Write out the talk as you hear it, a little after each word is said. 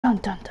Dun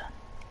dun dun.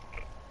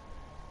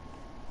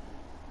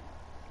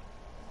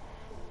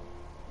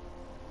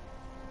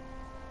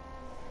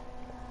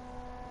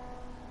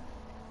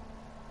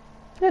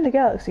 In a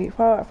galaxy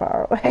far,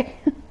 far away.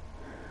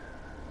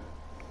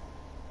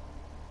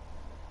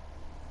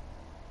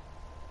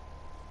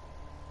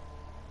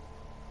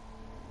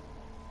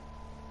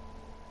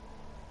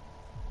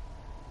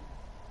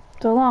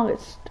 The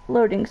longest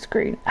loading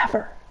screen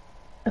ever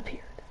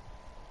appeared.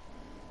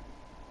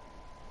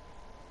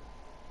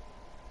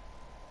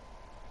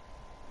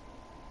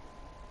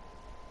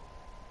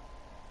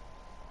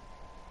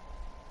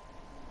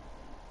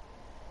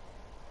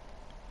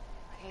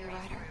 Hey,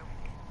 Ryder.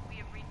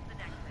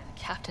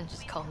 Captain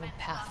just called me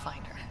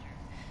Pathfinder.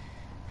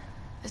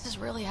 This is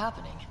really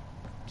happening.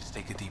 Just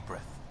take a deep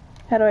breath.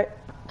 How do I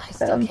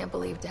still can't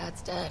believe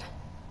Dad's dead.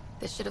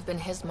 This should have been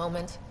his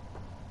moment.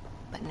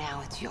 But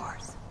now it's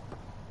yours.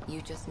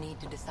 You just need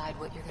to decide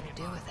what you're gonna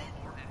do with it.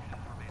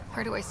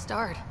 Where do I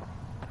start?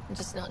 I'm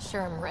just not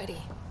sure I'm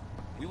ready.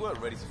 We weren't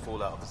ready to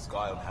fall out of the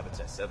sky on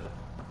Habitat 7,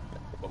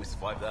 but we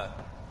survived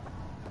that.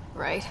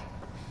 Right?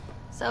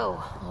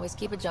 So, always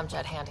keep a jump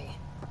jet handy.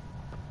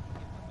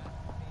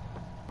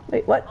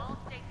 Wait, what? All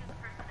stasis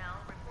personnel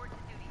report to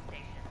duty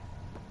station.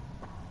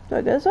 Do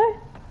I go this way?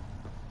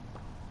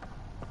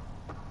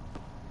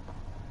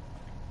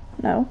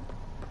 No.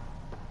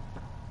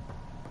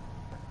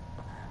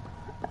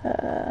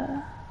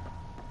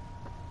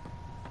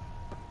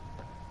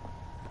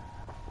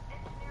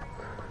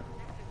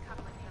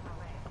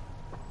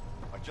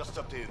 I just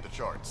updated the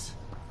charts.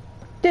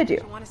 Did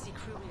you? I want to see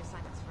crew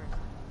reassignments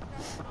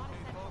first.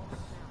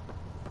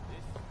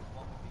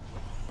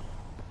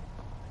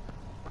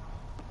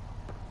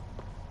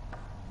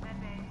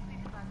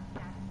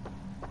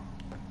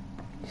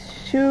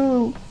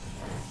 Shoe.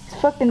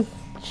 These fucking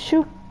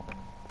shoe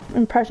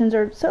impressions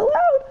are so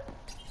loud.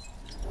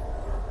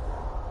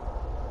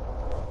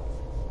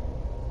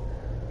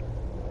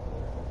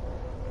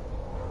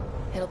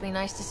 It'll be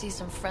nice to see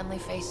some friendly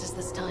faces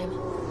this time.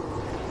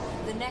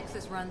 The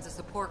Nexus runs a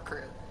support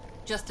crew.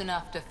 Just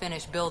enough to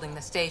finish building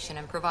the station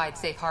and provide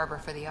safe harbor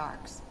for the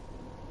Arks.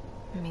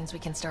 It means we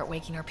can start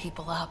waking our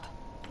people up.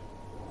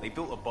 They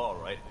built a bar,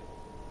 right?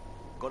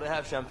 Gotta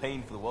have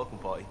champagne for the welcome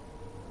party.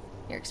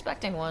 You're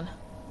expecting one.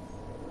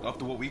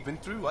 After what we've been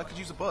through, I could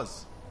use a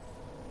buzz.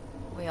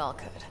 We all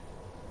could.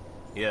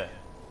 Yeah.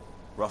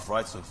 Rough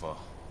ride so far.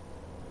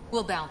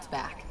 We'll bounce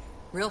back.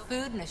 Real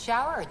food and a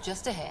shower are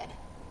just ahead.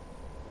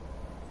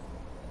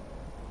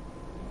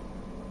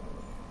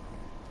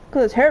 Look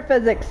at this hair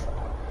physics.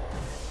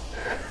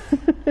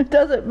 It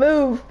doesn't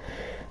move.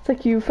 It's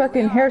like you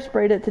fucking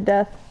hairsprayed it to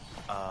death.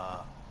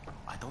 I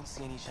don't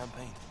see any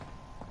champagne.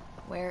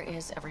 Where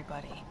is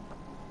everybody?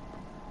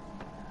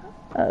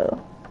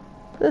 Oh.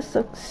 This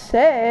looks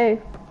safe.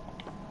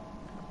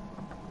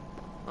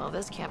 Well,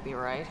 this can't be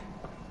right.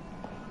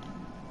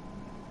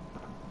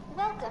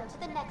 Welcome to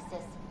the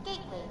Nexus,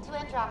 gateway to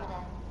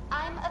Andromeda.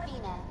 I'm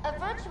Avina, a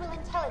virtual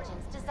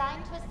intelligence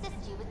designed to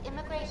assist you with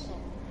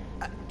immigration.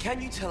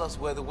 Can you tell us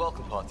where the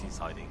welcome party is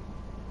hiding?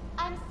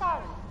 I'm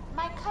sorry,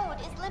 my code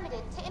is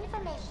limited to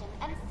information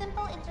and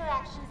simple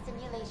interaction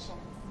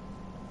simulations.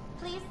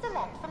 Please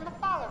select from the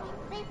following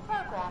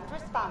pre-programmed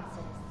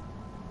responses.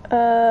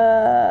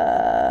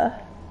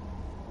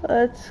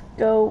 Let's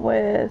go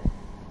with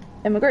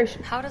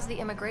immigration. How does the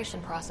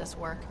immigration process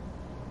work?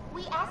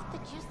 We ask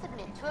that you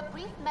submit to a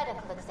brief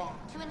medical exam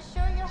to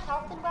ensure your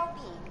health and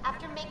well-being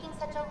after making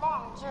such a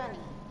long journey.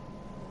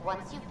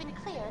 Once you've been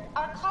cleared,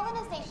 our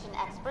colonization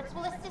experts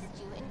will assist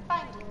you in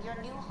finding your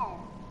new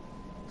home.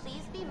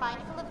 Please be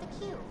mindful of the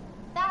queue.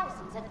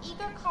 Thousands of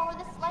eager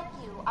colonists like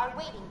you are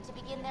waiting to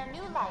begin their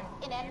new life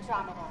in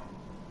Andromeda.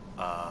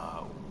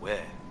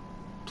 Where?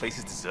 Place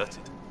is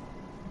deserted.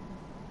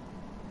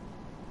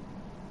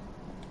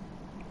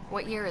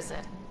 What year is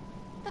it?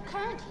 The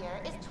current year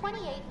is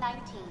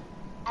 2819.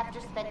 After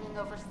spending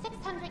over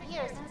 600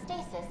 years in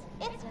stasis,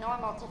 it's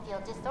normal to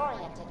feel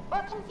disoriented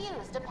or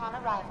confused upon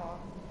arrival.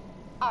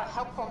 Our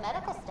helpful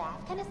medical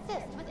staff can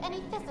assist with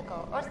any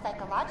physical or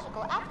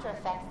psychological after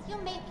effects you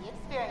may be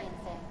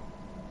experiencing.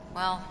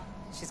 Well,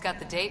 she's got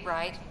the date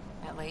right,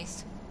 at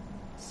least.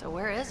 So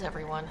where is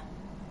everyone?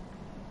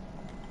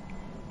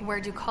 Where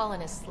do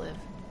colonists live?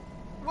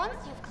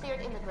 Once you've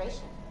cleared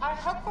immigration, our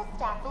helpful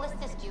staff will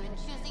assist you in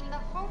choosing the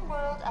home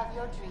world of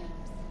your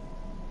dreams.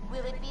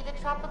 Will it be the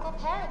tropical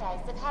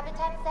paradise of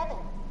Habitat 7,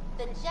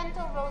 the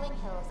gentle rolling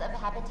hills of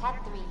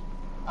Habitat 3,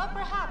 or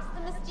perhaps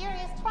the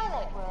mysterious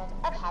twilight world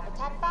of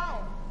Habitat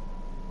 5?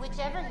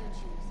 Whichever you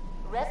choose,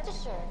 rest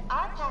assured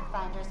our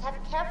Pathfinders have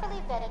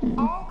carefully vetted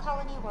all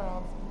colony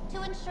worlds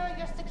to ensure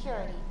your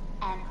security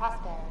and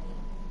prosperity.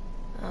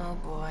 Oh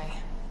boy.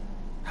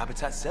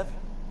 Habitat 7.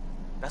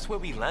 That's where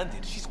we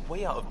landed. She's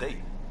way out of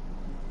date.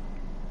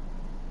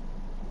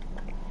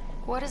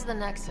 What is the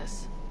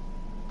Nexus?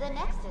 The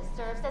Nexus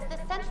serves as the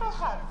central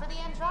hub for the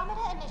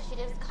Andromeda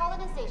Initiative's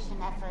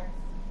colonization efforts.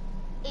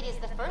 It is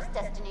the first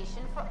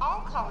destination for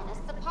all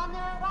colonists upon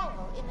their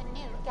arrival in the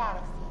new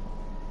galaxy.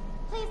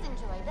 Please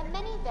enjoy the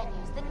many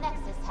venues the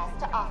Nexus has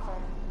to offer.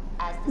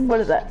 As the What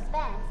is station that?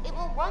 expands, it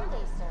will one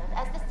day serve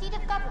as the seat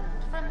of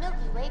government for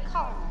Milky Way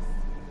colonists.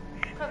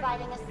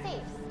 Providing a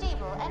safe,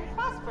 stable, and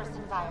prosperous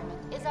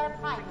environment is our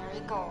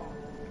primary goal.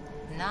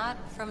 Not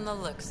from the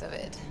looks of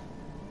it.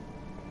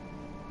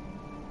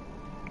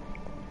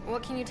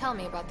 What can you tell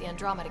me about the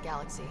Andromeda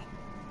galaxy?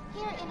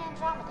 Here in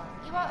Andromeda,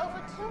 you are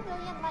over 2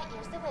 million light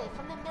years away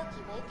from the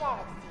Milky Way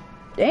galaxy.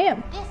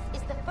 Damn.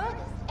 This is the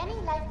furthest any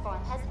life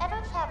form has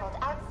ever traveled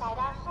outside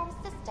our home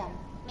system,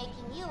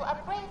 making you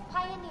a brave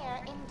pioneer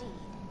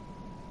indeed.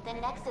 The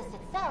Nexus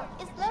itself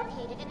is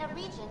located in a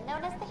region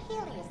known as the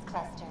Helios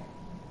Cluster.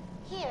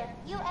 Here,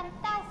 you and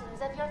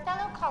thousands of your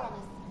fellow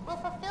colonists will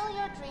fulfill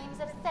your dreams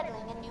of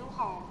settling a new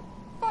home.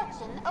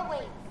 Fortune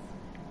awaits.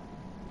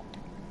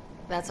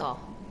 That's all.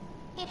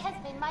 It has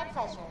been my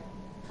pleasure.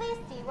 Please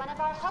see one of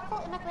our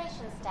helpful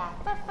immigration staff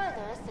for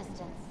further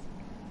assistance.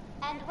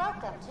 And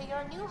welcome to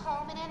your new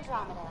home in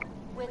Andromeda,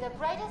 where the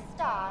brightest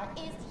star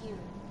is you.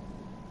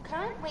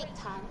 Current wait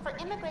time for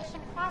immigration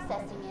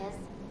processing is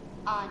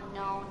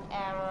unknown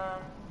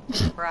error.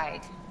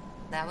 Right.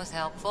 That was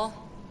helpful.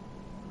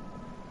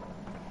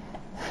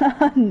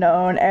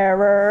 Known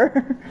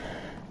error.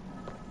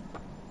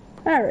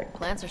 Alright.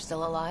 Plants are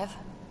still alive.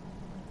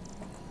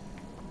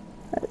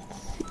 Let's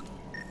see.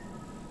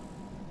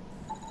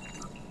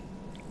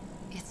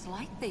 It's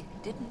like they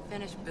didn't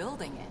finish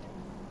building it.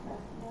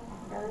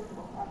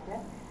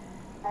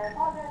 I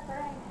apologize for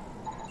any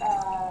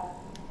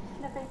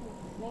sniffing,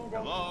 sneezing,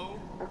 Hello?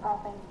 or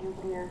coughing you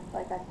hear,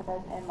 like I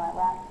said in my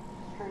last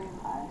stream.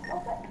 I'm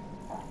still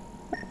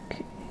sick.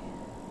 Okay.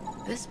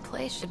 This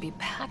place should be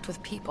packed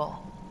with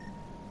people.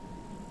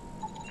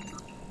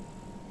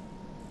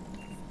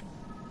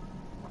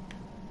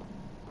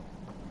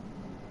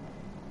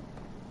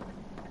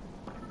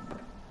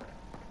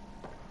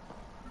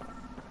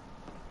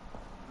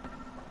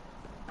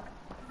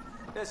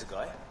 There's a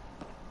guy.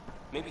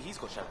 Maybe he's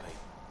got champagne.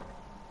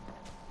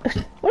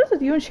 What is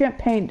with you and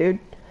champagne, dude?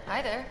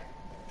 Hi there.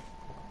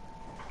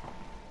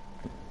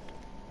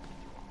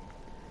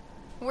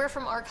 We're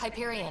from Ark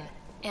Hyperion,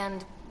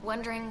 and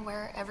wondering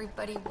where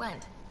everybody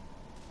went.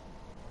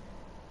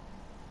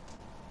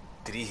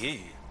 Did he hear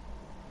you?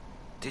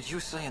 Did you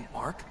say an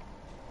arc?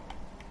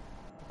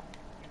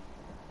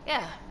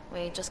 Yeah,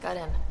 we just got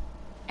in.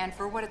 And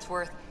for what it's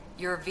worth,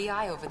 your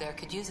VI over there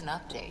could use an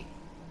update.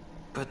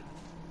 But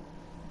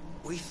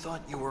we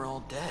thought you were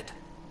all dead.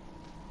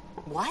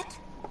 What?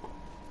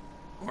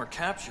 Or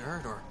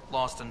captured, or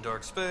lost in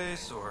dark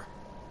space, or...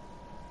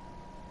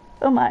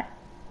 Oh my.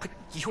 But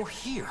you're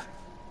here.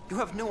 You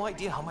have no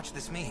idea how much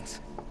this means.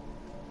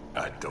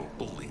 I don't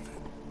believe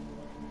it.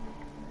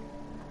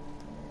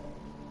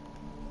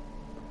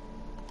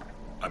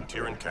 I'm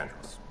Tyrion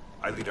Candros.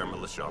 I lead our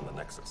militia on the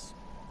Nexus.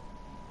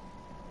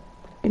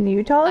 Can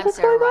you tell us I'm what's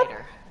Sarah going on?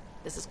 Ryder.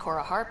 This is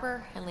Cora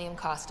Harper and Liam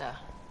Costa,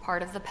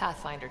 part of the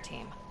Pathfinder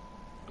team.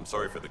 I'm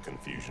sorry for the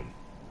confusion.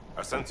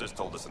 Our sensors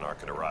told us an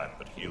Ark had arrived,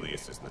 but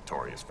Helios is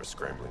notorious for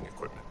scrambling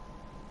equipment.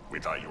 We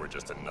thought you were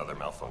just another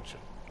malfunction.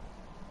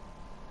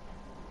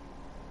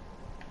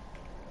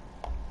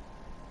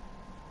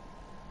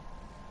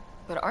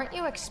 But aren't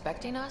you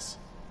expecting us?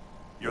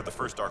 You're the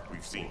first Ark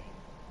we've seen.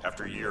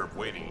 After a year of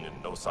waiting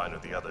and no sign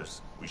of the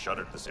others, we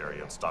shuttered this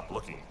area and stopped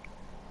looking.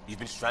 You've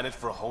been stranded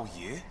for a whole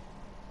year?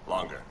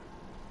 Longer.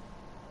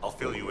 I'll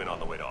fill you in on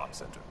the way to Op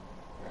Center.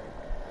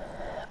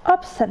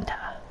 Up center.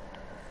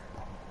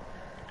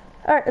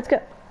 Alright, let's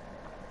go.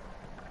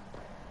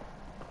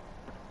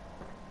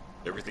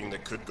 Everything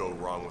that could go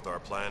wrong with our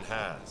plan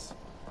has.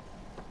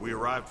 We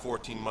arrived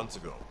 14 months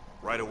ago.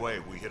 Right away,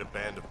 we hit a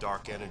band of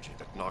dark energy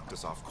that knocked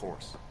us off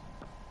course.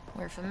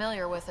 We're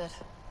familiar with it.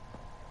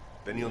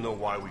 Then you'll know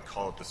why we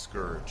call it the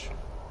Scourge.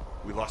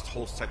 We lost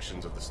whole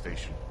sections of the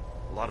station.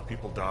 A lot of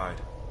people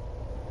died.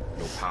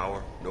 No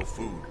power, no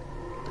food.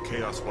 The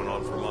chaos went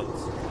on for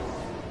months.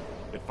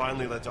 It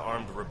finally led to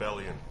armed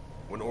rebellion.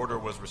 When order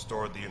was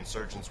restored, the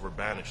insurgents were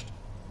banished.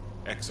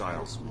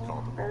 Exiles, we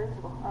called them.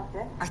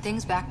 Okay. Are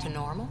things back to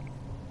normal?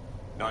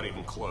 Not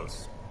even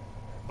close.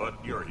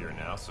 But you're here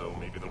now, so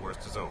maybe the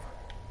worst is over.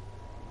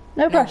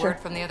 No No pressure. word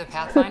from the other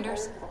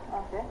Pathfinders?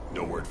 Okay.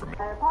 No word from me.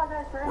 I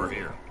apologize for We're any...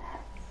 here.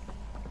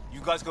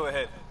 You guys go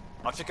ahead.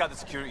 I'll check out the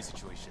security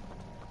situation.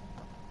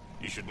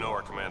 You should know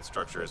our command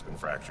structure has been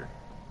fractured.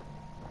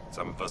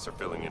 Some of us are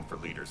filling in for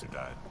leaders who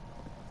died.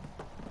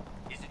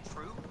 Is it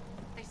true?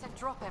 They said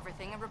drop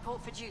everything and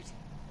report for duty.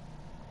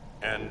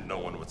 And no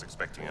one was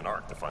expecting an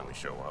Ark to finally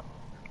show up.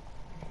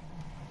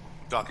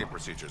 Docking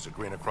procedures are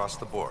green across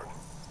the board.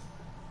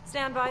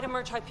 Stand by to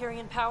merge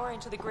Hyperion power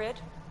into the grid.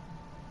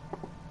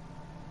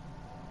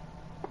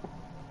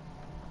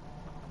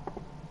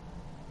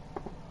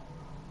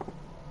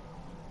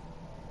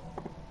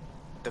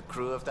 The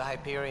crew of the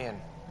Hyperion.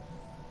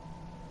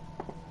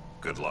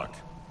 Good luck.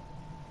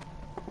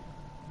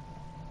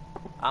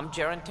 I'm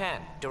Jaren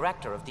Tan,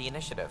 director of the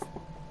initiative.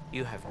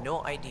 You have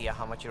no idea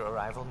how much your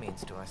arrival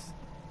means to us.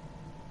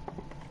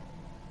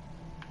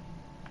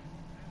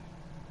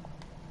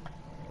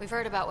 We've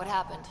heard about what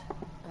happened,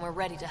 and we're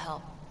ready to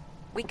help.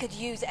 We could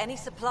use any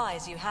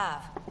supplies you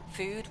have.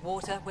 Food,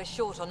 water, we're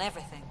short on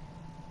everything.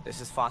 This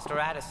is Foster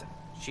Addison.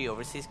 She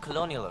oversees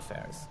colonial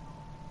affairs.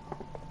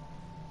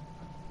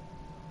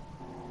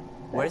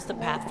 Where's the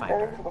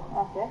Pathfinder?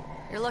 Okay.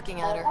 You're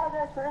looking at her.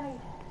 Apologize for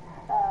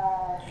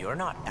any, You're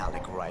not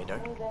Alec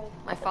Ryder.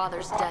 My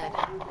father's dead.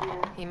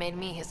 He made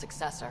me his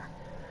successor.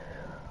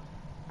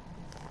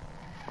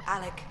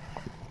 Alec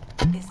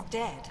is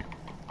dead.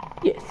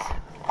 Yes,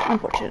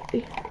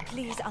 unfortunately.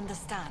 Please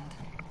understand.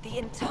 The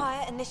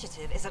entire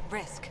initiative is at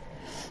risk.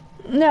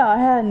 No, I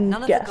hadn't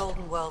None of guessed. the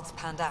Golden Worlds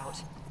panned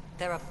out.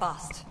 They're a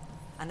bust,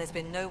 and there's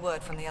been no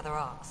word from the other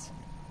arcs.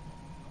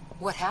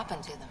 What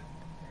happened to them?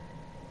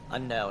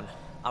 Unknown.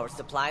 Our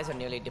supplies are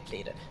nearly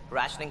depleted.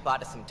 Rationing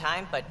bought us some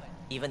time, but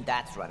even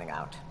that's running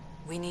out.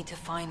 We need to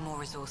find more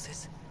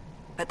resources.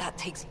 But that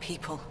takes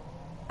people,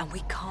 and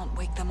we can't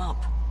wake them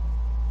up.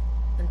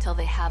 Until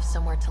they have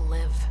somewhere to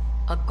live.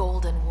 A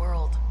golden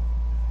world.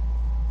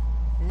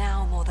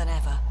 Now more than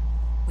ever,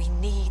 we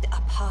need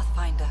a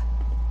Pathfinder.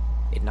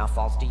 It now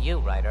falls to you,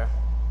 Ryder.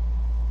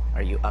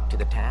 Are you up to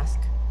the task?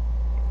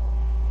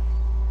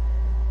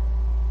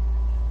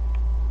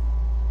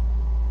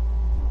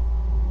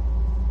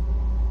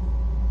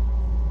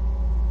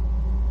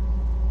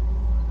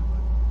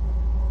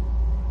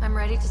 I'm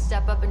ready to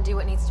step up and do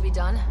what needs to be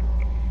done.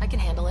 I can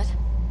handle it.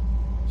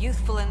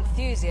 Youthful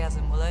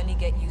enthusiasm will only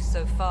get you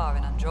so far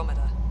in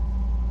Andromeda.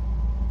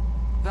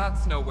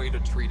 That's no way to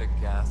treat a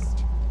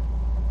guest.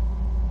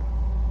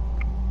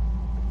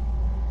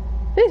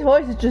 These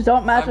voices just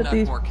don't match with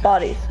these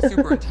bodies.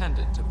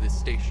 Superintendent of this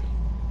station.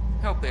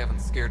 Hope they haven't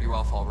scared you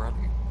off already.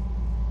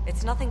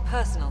 It's nothing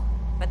personal,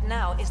 but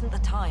now isn't the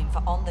time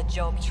for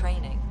on-the-job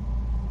training.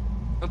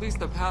 At least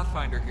the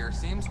Pathfinder here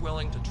seems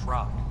willing to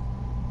try.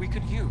 We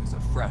could use a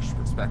fresh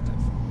perspective.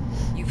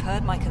 You've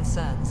heard my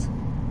concerns.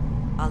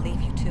 I'll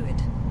leave you to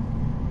it.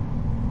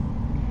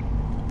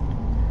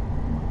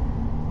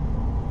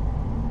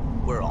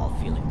 We're all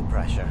feeling the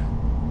pressure.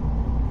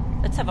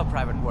 Let's have a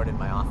private word in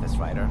my office,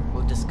 Ryder.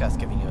 We'll discuss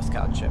giving you a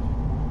scout ship.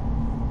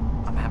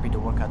 I'm happy to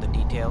work out the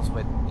details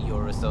with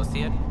your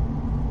associate.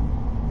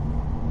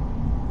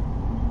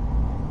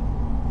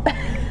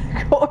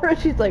 Cora,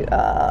 she's like,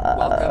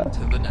 Welcome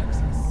to the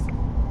Nexus.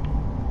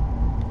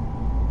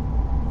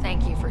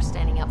 Thank you for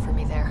standing up for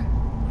me there.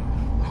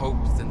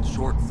 Hope's in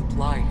short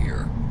supply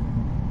here.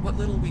 What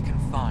little we can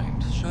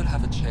find should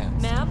have a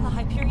chance. Ma'am, the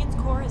Hyperion's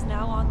core is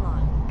now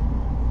online.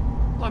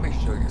 Let me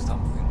show you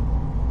something.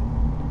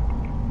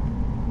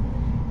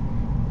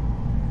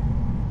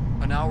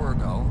 An hour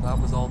ago, that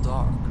was all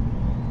dark.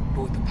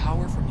 But with the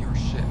power from your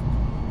ship,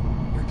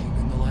 you're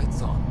keeping the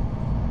lights on.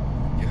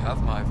 You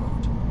have my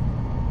vote.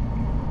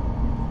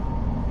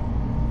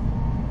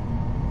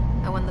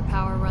 And when the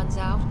power runs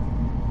out?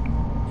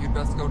 You'd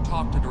best go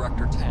talk to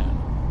Director Tan.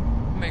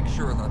 Make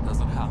sure that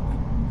doesn't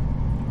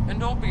happen. And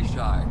don't be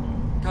shy.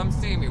 Come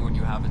see me when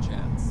you have a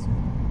chance.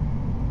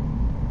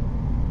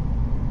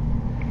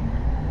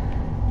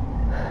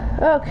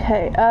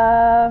 okay,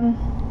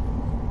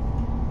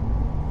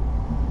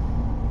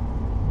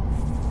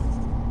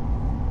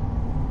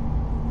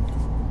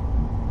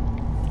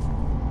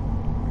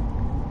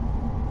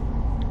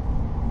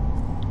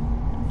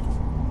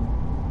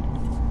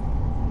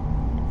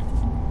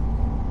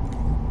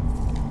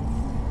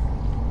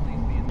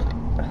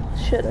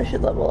 shit, I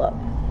should level up.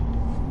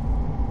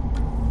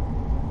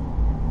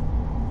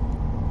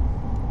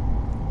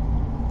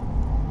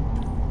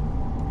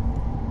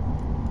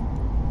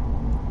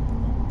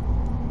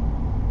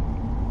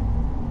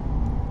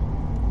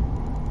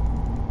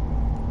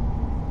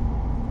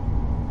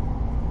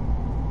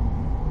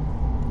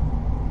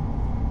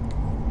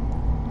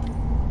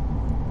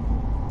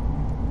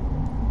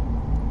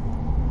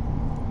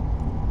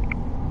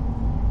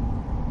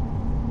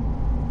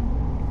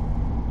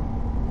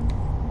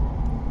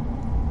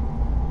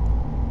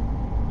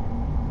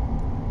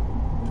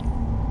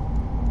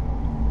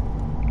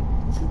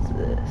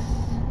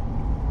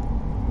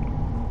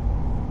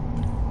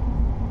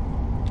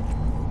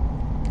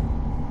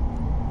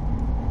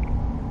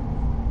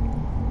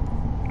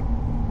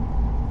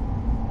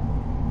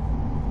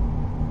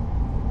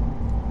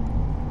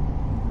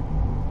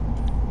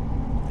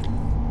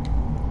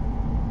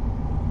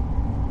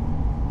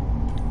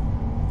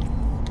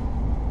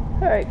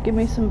 Alright, give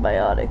me some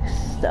biotic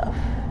stuff.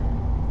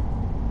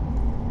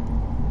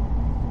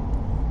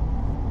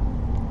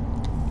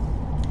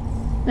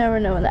 Never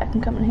know when that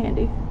can come in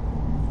handy.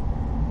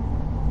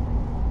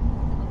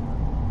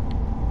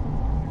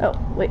 Oh,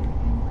 wait.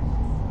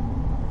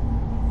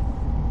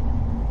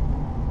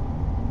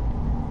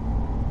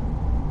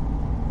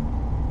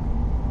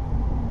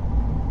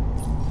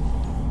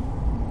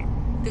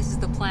 This is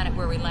the planet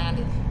where we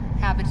landed.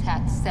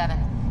 Habitat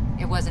 7.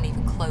 It wasn't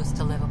even close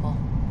to livable.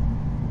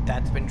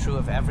 That's been true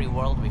of every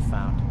world we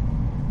found.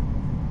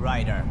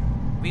 Ryder,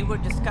 we were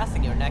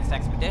discussing your next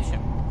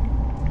expedition.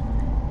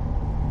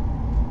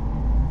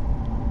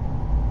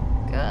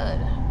 Good.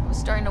 I was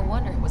starting to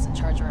wonder who was in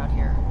charge around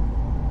here.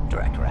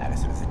 Director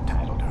Addison is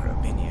entitled to her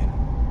opinion,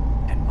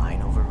 and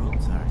mine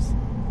overrules hers.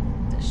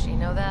 Does she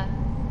know that?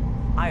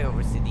 I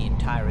oversee the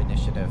entire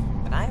initiative,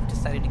 and I have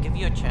decided to give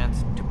you a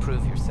chance to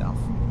prove yourself.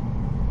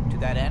 To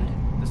that end,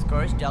 the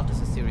Scourge dealt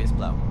us a serious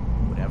blow.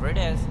 Whatever it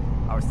is,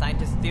 our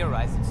scientists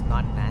theorize it's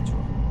not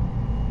natural.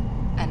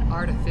 An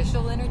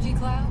artificial energy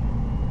cloud?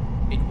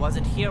 It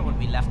wasn't here when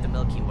we left the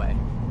Milky Way,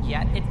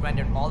 yet it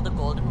rendered all the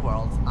golden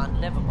worlds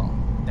unlivable.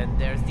 Then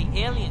there's the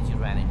aliens you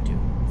ran into,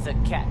 the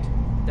Ket.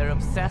 They're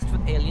obsessed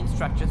with alien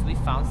structures we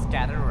found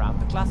scattered around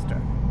the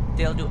cluster.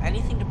 They'll do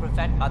anything to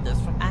prevent others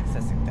from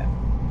accessing them.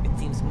 It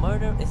seems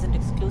murder isn't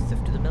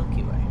exclusive to the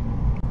Milky Way.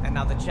 And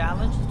now the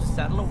challenge is to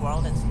settle a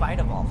world in spite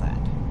of all that.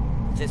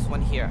 This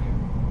one here.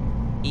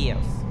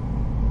 Eos.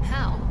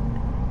 How?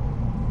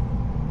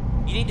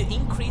 You need to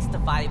increase the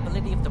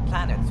viability of the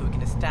planet so we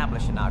can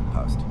establish an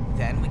outpost.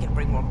 Then we can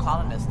bring more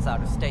colonists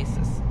out of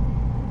stasis.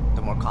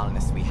 The more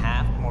colonists we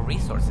have, the more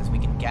resources we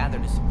can gather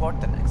to support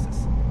the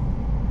Nexus.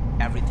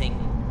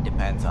 Everything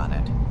depends on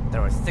it.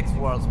 There are 6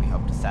 worlds we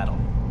hope to settle.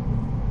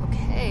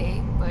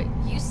 Okay, but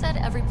you said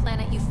every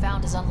planet you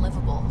found is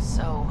unlivable,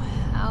 so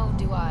how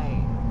do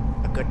I...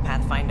 A good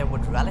Pathfinder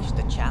would relish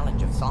the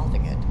challenge of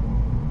solving it.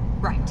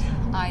 Right.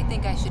 I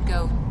think I should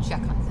go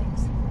check on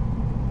things.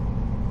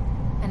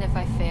 And if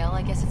I fail,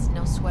 I guess it's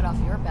no sweat off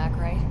your back,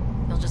 right?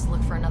 You'll just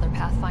look for another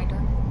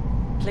Pathfinder?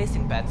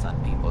 Placing bets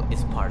on people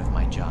is part of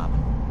my job.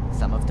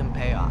 Some of them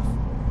pay off.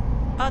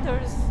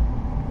 Others...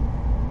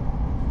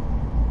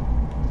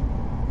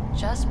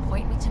 Just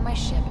point me to my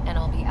ship and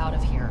I'll be out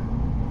of here.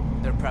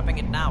 They're prepping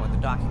it now in the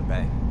docking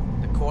bay.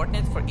 The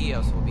coordinates for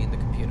Eos will be in the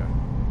computer.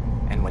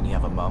 And when you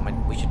have a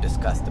moment, we should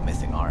discuss the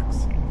missing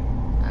arcs.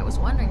 I was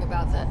wondering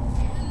about that.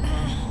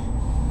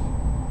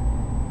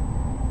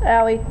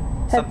 Owie.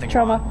 Head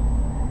trauma.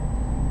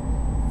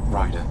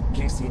 Ryder,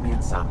 please see me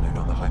and Sam Noon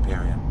on the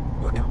Hyperion.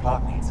 Your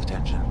implant needs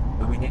attention,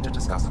 but we need to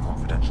discuss a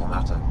confidential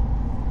matter.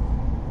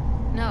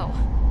 No.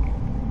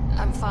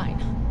 I'm fine.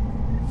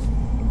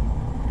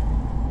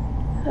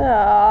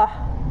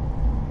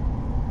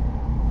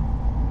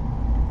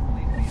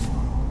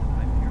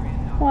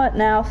 What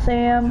now,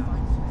 Sam?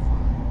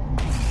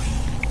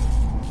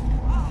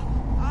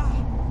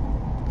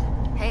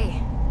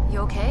 Hey, you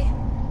okay?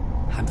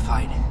 I'm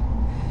fine.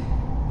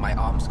 My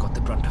arms got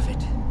the brunt of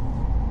it.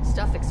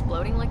 Stuff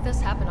exploding like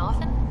this happen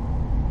often?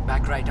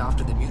 Back right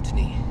after the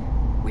mutiny,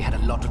 we had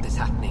a lot of this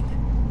happening.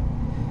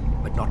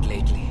 But not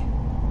lately.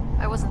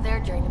 I wasn't there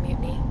during the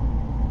mutiny.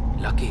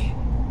 Lucky.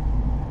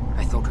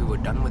 I thought we were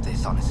done with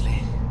this,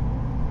 honestly.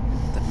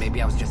 That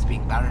maybe I was just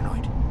being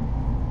paranoid.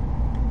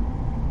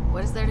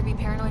 What is there to be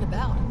paranoid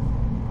about?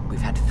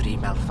 We've had 3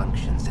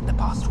 malfunctions in the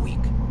past week.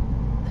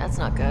 That's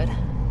not good.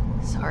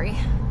 Sorry.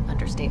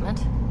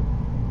 Understatement.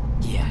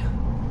 Yeah.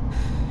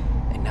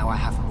 And now I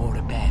have more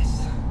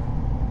repairs.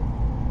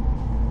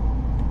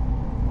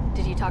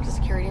 Did you talk to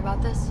security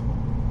about this?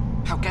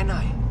 How can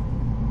I?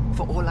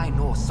 For all I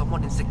know,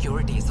 someone in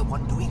security is the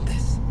one doing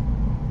this.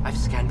 I've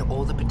scanned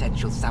all the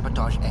potential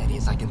sabotage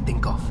areas I can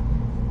think of.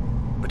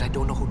 But I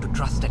don't know who to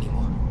trust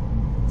anymore.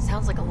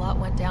 Sounds like a lot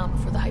went down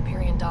before the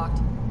Hyperion docked.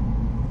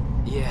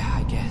 Yeah,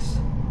 I guess.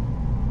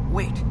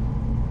 Wait.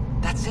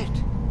 That's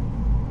it.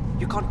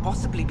 You can't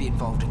possibly be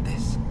involved in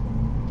this.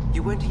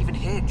 You weren't even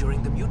here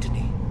during the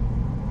mutiny.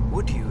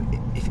 Would you,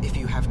 if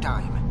you have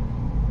time?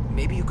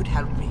 Maybe you could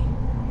help me.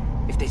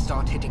 If they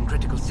start hitting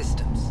critical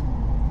systems.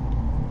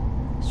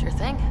 Sure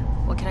thing.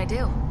 What can I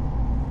do?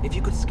 If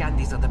you could scan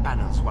these other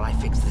panels while I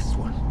fix this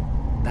one,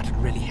 that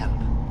would really help.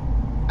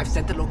 I've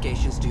sent the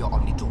locations to your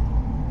Omni tool.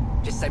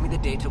 Just send me the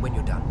data when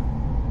you're done.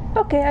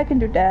 Okay, I can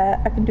do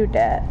that. I can do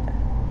that.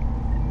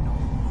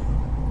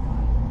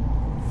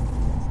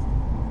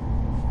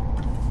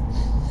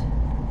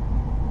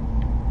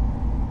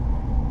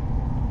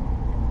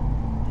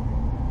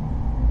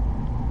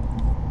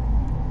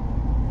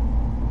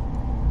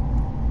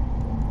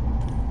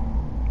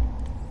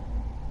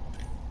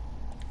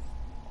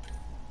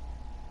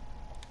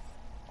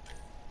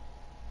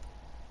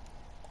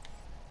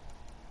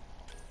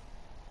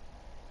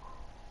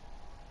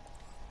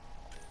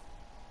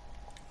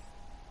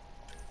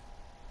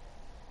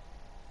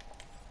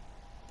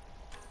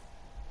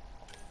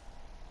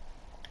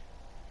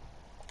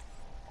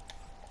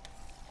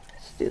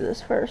 Do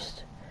this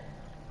first.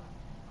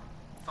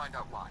 Find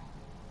out why.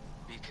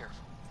 Be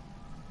careful.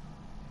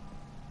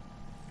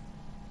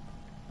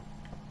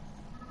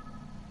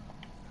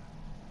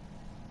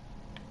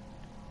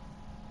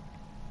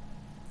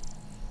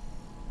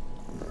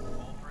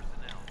 All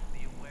personnel,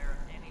 be aware of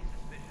any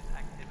suspicious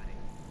activity.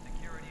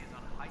 Security is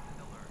on heightened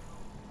alert.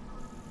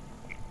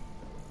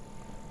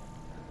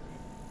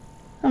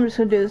 I'm just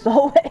gonna do this the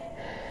whole way.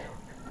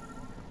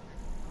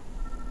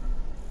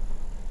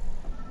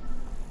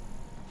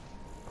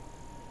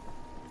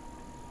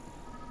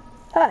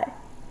 Hi.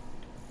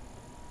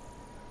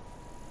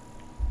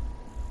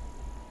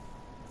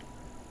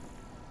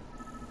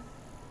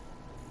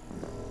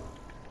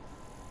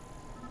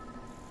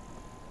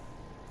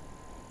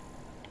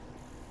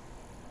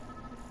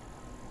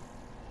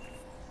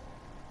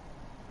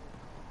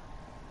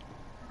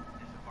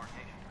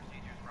 Disembarkation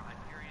procedures for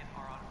Hyperion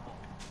are on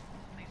hold.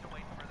 Please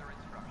await further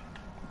instructions.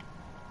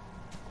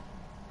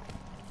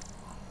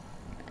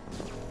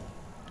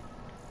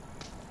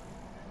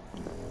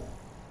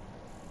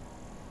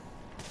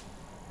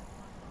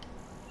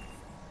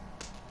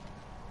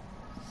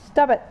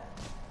 Stop it.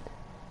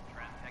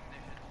 Tram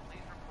technicians,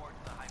 please report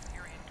to the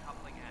Hyperion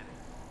coupling annex.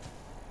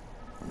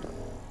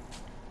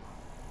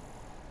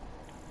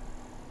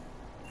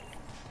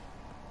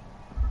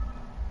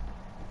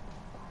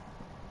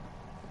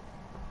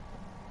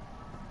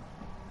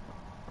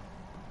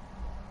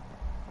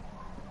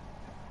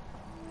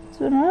 That's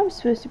what I'm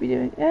supposed to be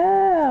doing.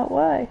 Yeah,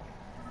 why?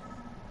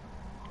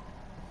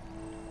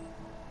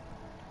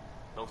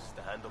 No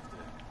stand up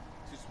there.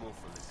 Too small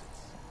for lizards.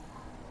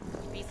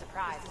 Be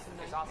surprised.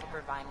 There's also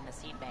Purvine in the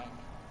seed bank.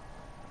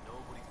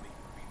 Nobody's making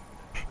green for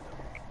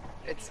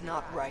that. It's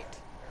not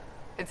right.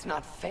 It's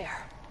not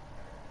fair.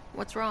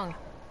 What's wrong?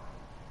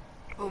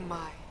 Oh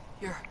my,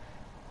 you're...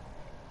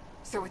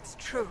 So it's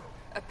true.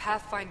 A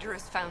Pathfinder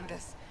has found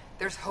us.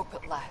 There's hope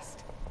at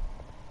last.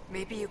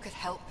 Maybe you could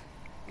help.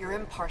 You're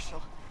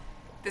impartial.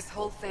 This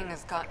whole thing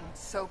has gotten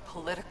so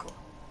political.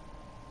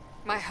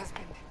 My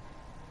husband,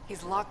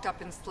 he's locked up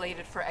and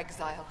slated for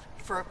exile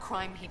for a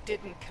crime he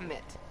didn't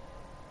commit.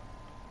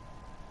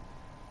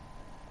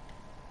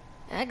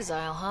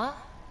 Exile, huh?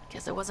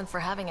 Guess it wasn't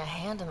for having a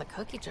hand in the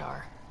cookie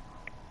jar.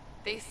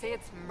 They say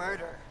it's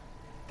murder.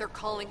 They're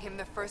calling him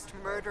the first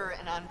murderer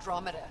in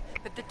Andromeda,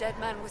 but the dead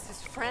man was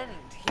his friend.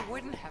 He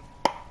wouldn't have...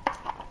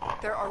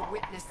 There are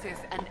witnesses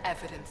and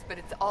evidence, but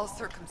it's all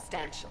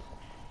circumstantial.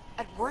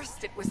 At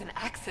worst, it was an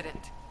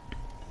accident.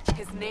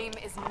 His name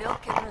is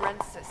Nilken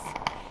Rensis.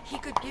 He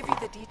could give you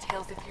the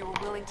details if you were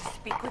willing to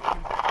speak with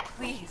him.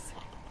 Please.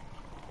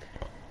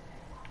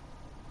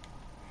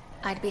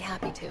 I'd be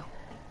happy to.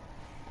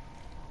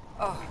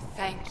 Oh,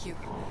 thank you.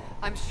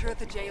 I'm sure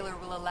the jailer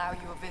will allow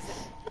you a visit.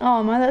 Oh,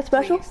 am I that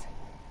special? Please,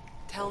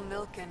 tell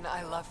Nilken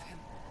I love him.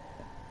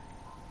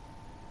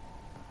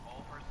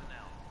 All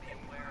personnel, be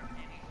aware of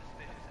any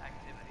suspicious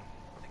activity.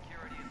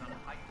 Security is on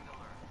heightened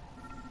alert.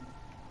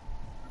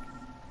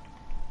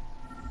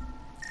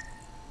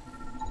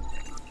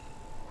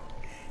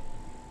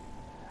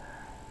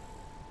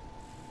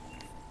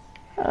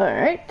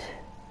 Alright.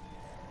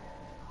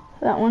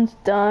 That one's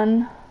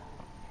done.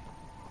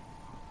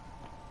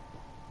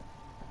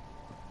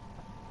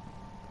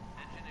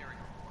 Engineering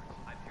reports.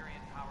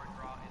 Hyperion power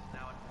draw is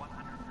now at 100%.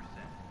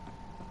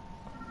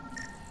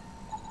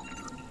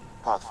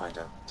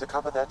 Pathfinder, to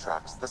cover their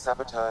tracks, the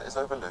saboteur is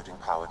overloading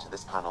power to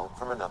this panel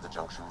from another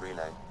junction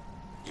relay.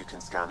 You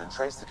can scan and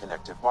trace the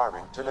connective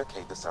wiring to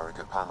locate the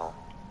surrogate panel.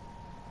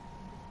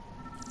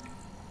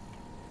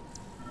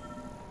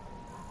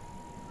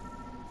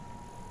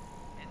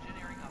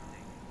 Engineering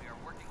update. We are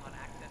working on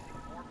accessing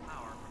more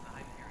power from the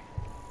Hyperion.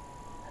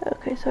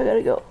 Okay, so I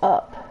gotta go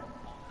up.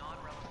 All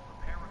non-relevant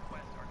repair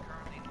requests are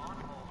currently on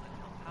hold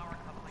until power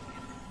coupling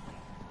is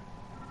complete.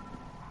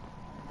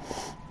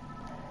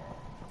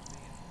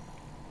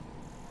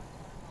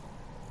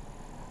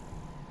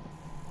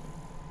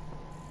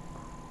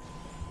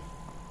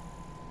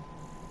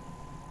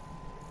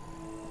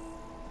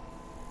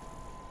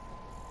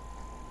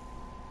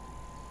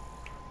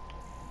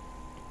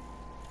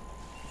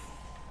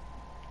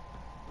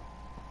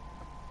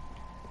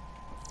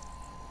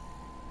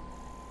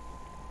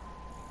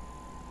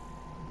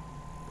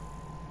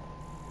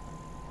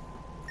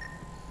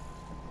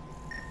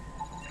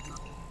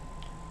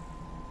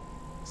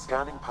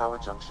 Scanning power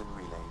junction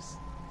relays.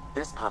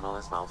 This panel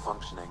is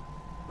malfunctioning.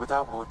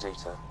 Without more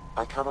data,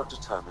 I cannot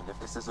determine if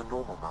this is a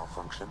normal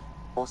malfunction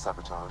or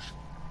sabotage.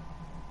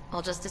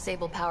 I'll just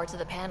disable power to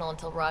the panel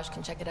until Raj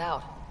can check it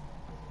out.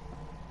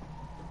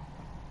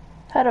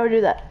 How do I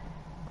do that?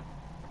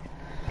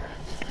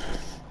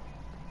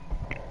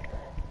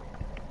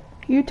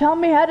 You tell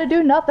me how to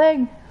do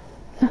nothing.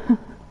 Please be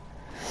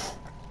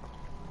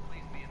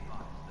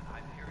advised that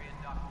Hyperion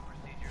docking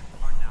procedures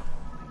are now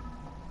complete.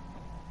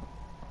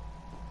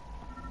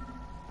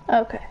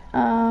 Okay,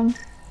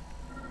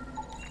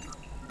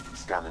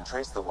 Scan and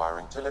trace the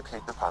wiring to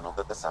locate the panel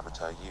that the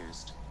saboteur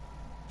used.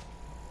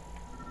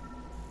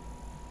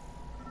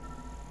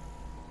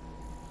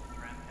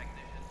 Tram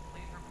technicians,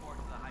 please report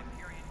to the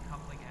Hyperion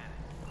coupling annex.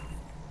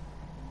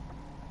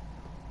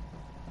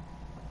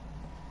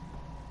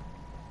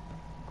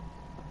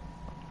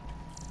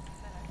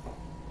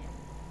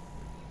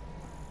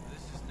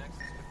 This is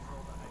Nexus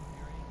Control to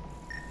Hyperion.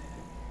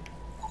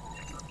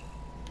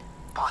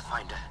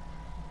 Pathfinder,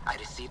 I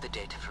received the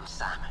data from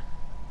Sam.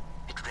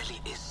 It really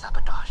is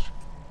sabotage.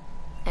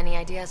 Any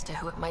idea as to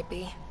who it might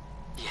be?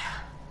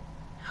 Yeah.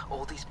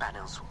 All these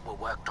panels were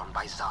worked on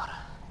by Zara.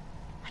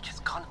 I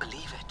just can't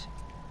believe it.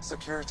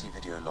 Security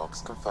video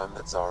logs confirm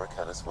that Zara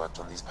Kellis worked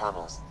on these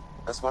panels,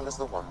 as well as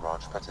the one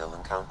Raj Patil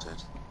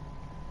encountered.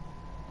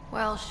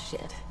 Well,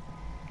 shit.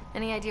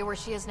 Any idea where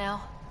she is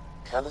now?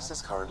 Kellis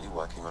is currently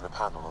working on a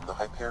panel on the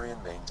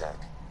Hyperion main deck.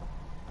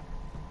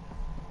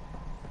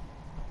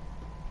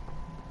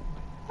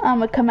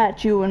 I'ma come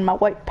at you in my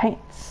white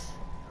pants.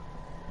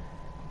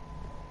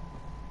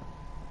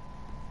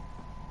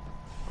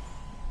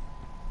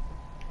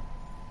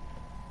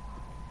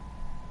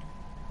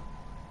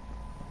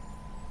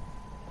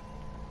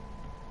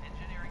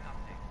 Engineering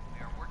update.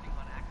 We are working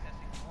on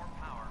accessing more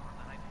power from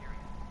the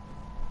Hyperion.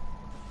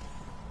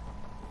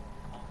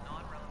 All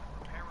non-relevant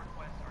repair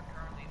requests are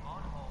currently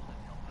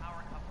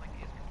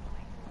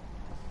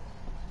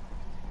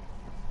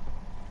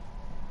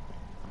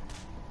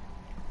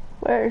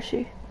Where is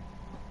she?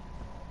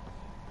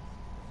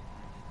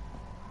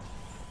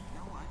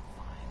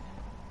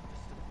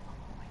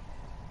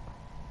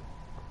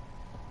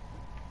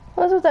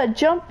 What's with that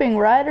jumping,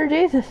 Ryder?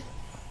 Jesus.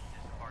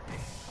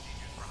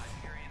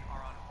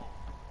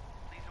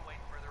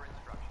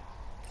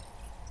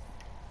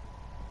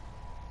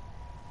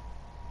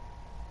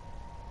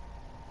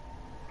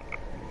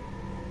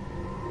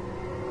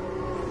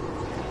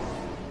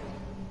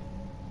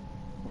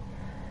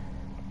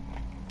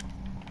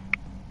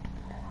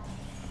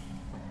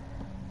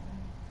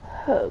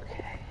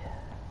 Okay.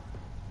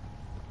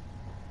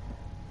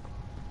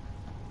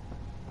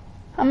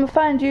 I'm gonna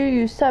find you,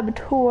 you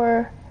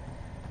saboteur.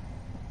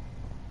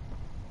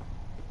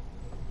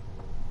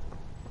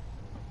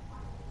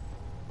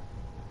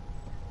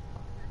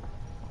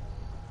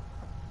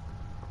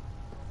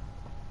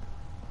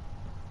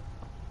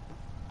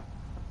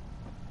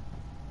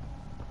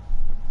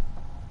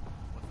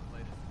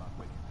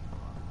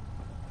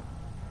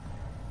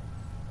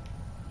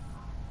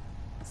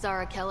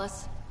 Zara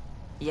Kellis?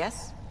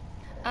 Yes?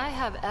 I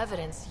have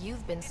evidence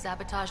you've been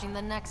sabotaging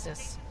the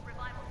Nexus.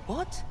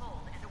 What?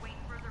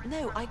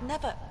 No, I'd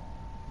never...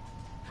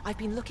 I've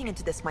been looking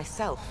into this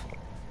myself.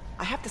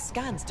 I have the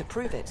scans to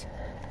prove it.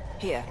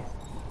 Here.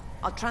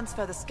 I'll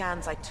transfer the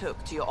scans I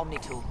took to your Omni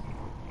tool.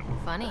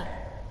 Funny.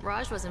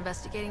 Raj was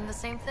investigating the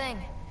same thing,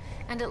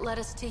 and it led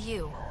us to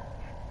you.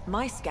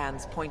 My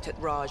scans point at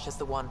Raj as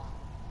the one.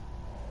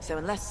 So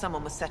unless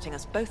someone was setting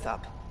us both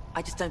up,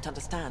 I just don't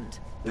understand.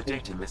 The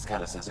data Miss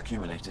Kellis has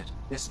accumulated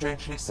is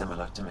strangely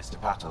similar to Mr.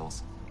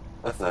 Patel's.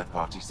 A third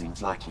party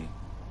seems likely.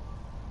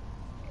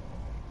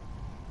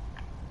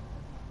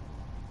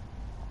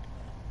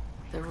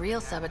 The real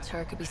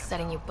saboteur could be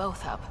setting you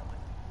both up.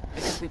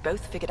 Because we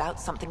both figured out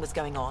something was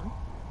going on?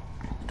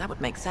 That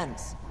would make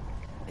sense.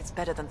 It's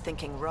better than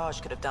thinking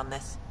Raj could have done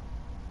this.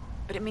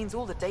 But it means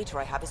all the data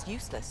I have is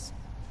useless.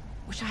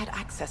 Wish I had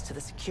access to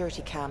the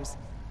security cams.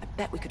 I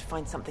bet we could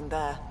find something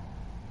there.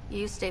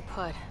 You stay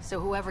put,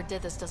 so whoever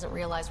did this doesn't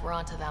realize we're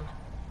onto them.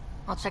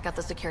 I'll check out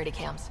the security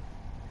cams.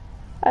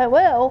 I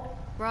will.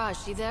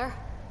 Raj, you there?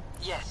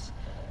 Yes.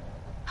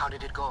 How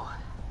did it go?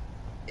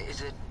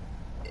 Is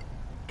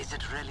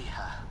it really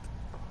her?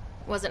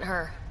 Wasn't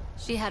her.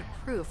 She had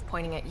proof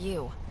pointing at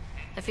you.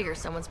 I figure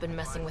someone's been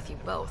messing with you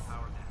both.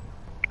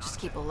 Just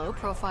keep a low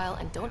profile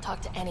and don't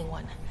talk to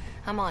anyone.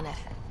 I'm on it.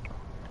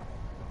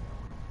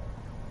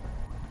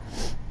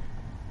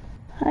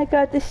 I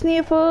got the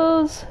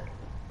sniffles.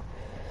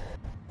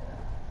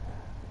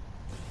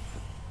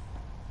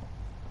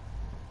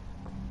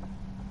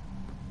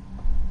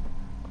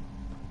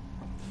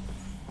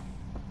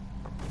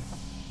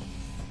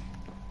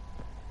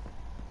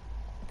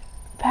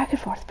 Back and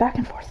forth, back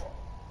and forth.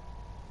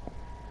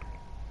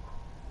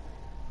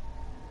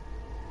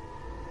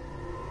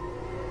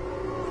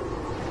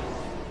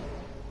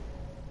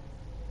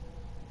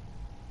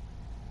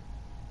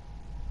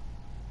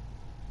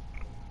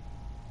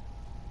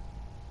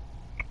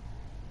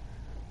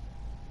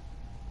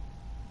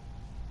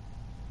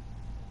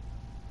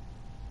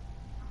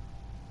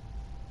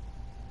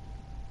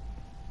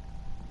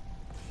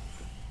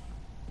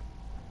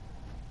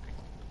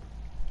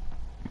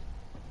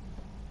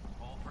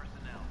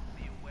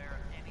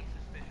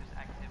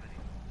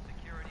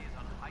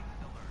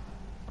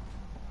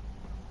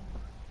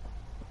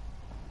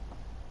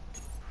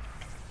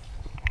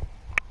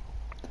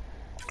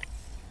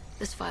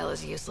 This file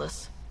is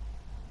useless.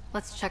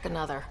 Let's check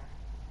another.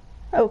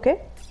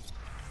 Okay.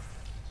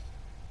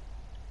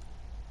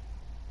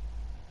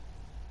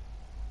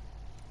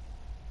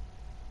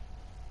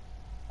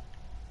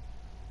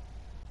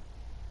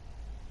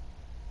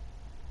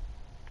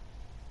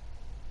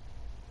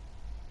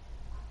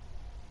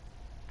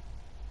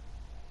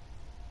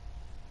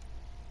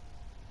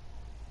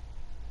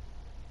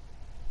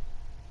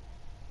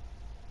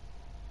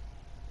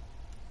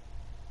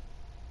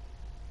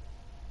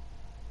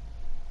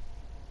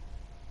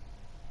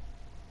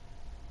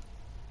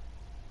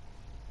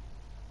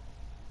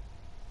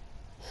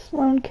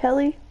 Sloan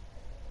Kelly.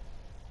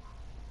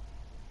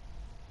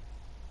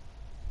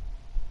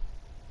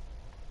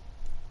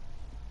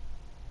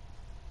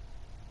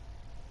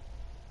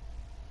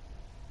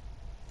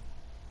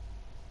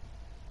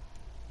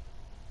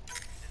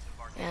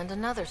 And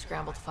another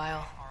scrambled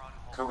file.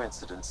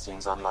 Coincidence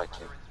seems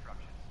unlikely.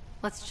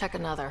 Let's check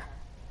another.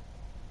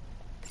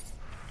 Is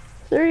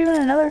there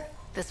even another?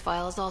 This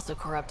file is also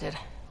corrupted.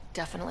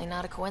 Definitely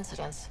not a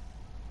coincidence.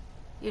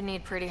 You'd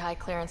need pretty high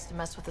clearance to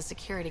mess with the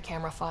security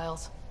camera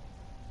files.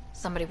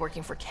 Somebody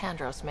working for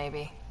Kandros,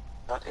 maybe.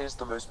 That is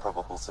the most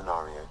probable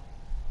scenario.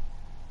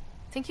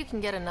 Think you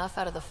can get enough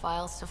out of the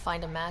files to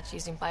find a match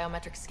using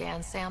biometric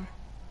scans, Sam?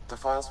 The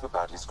files were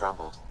badly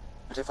scrambled,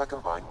 but if I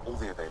combine all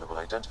the available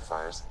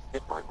identifiers,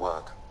 it might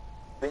work.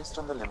 Based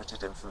on the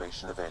limited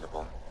information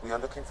available, we are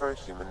looking for a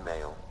human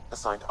male,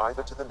 assigned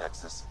either to the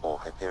Nexus or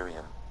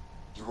Hyperion.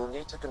 You will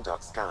need to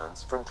conduct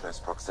scans from close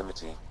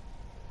proximity.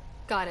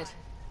 Got it.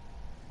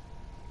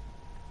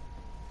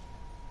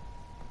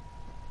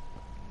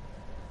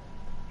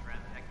 Tram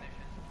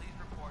technicians, please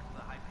report to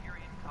the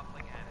Hyperion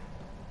coupling end.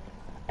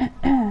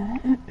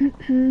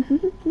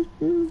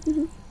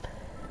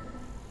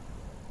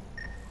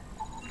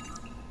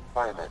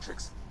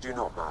 Biometrics do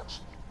not match.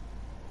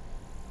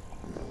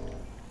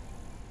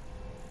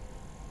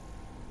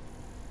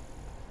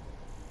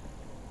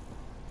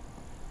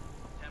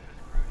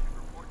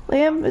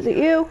 Liam, is it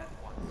you?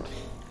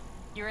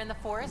 You're in the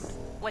forest?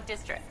 What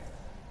district?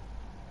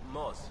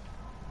 Moss.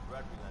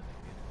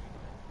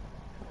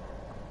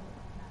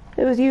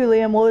 It was you,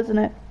 Liam, wasn't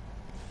it?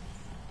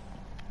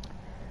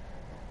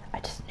 I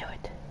just knew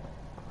it.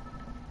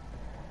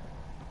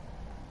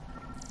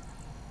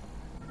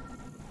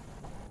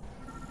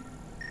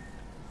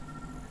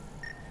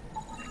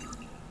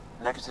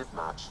 Negative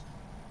match.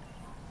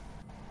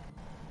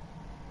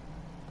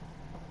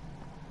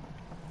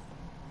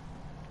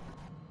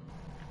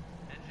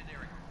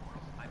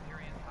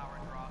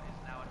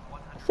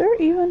 Is there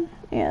even?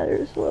 Yeah,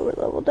 there's lower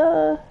level,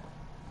 duh.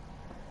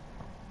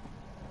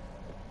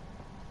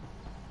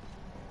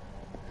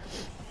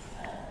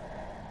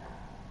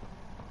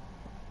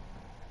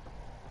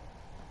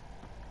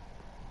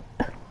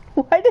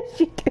 Why did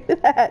she do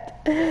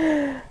that?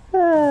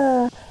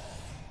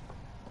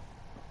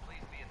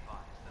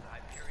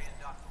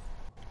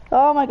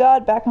 Oh my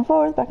god, back and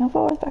forth, back and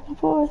forth, back and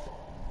forth.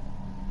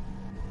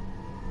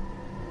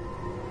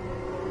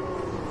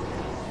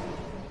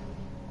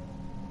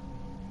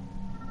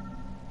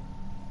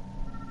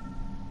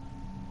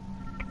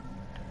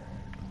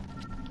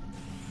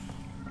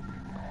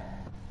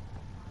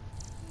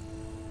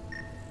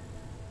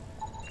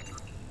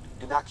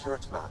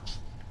 Inaccurate match.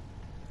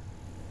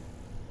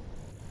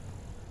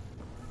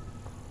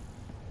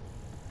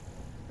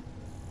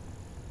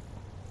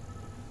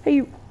 Hey,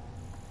 you.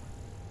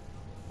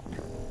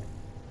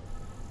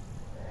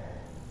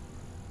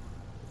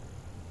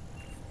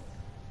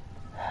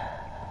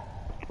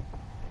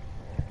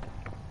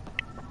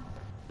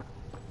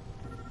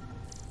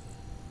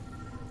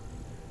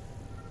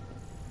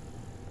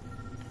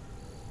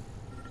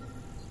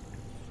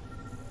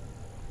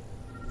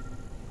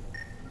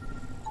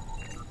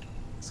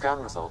 Scan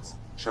results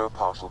show a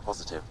partial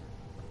positive.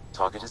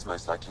 Target is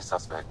most likely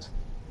suspect.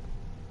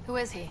 Who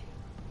is he?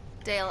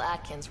 Dale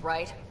Atkins,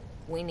 right?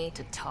 We need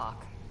to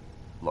talk.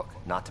 Look,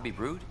 not to be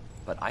rude,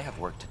 but I have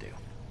work to do.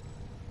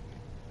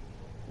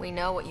 We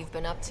know what you've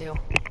been up to.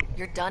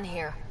 You're done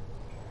here.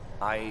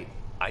 I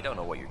don't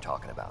know what you're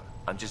talking about.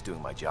 I'm just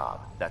doing my job,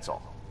 that's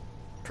all.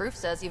 Proof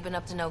says you've been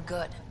up to no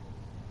good.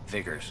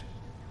 Figures.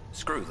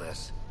 Screw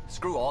this.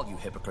 Screw all you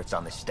hypocrites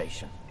on this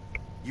station.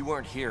 You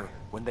weren't here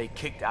when they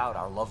kicked out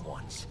our loved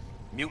ones.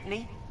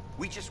 Mutiny?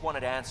 We just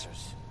wanted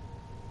answers.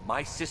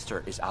 My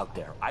sister is out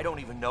there. I don't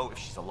even know if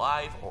she's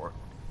alive or...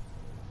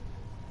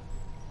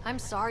 I'm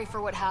sorry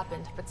for what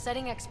happened, but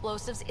setting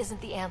explosives isn't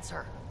the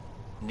answer.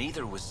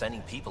 Neither was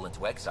sending people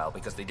into exile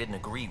because they didn't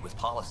agree with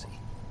policy.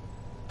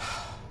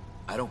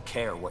 I don't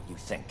care what you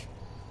think.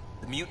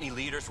 The mutiny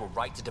leaders were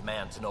right to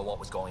demand to know what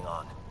was going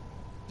on.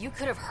 You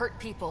could have hurt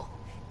people.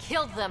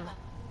 Killed them.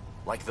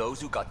 Like those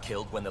who got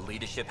killed when the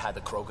leadership had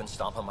the Krogan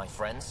stomp on my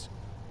friends?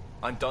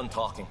 I'm done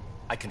talking.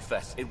 I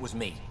confess, it was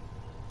me.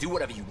 Do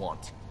whatever you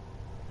want.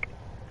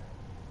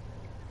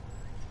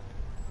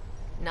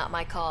 Not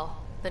my call.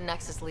 The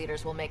Nexus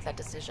leaders will make that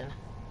decision.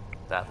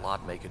 That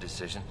lot make a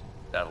decision?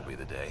 That'll be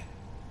the day.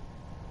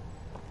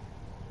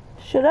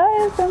 Should I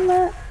have done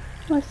that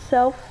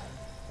myself?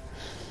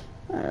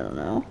 I don't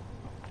know.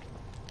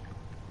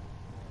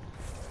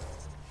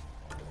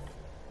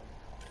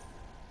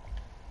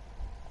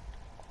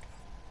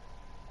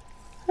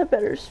 I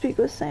better speak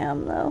with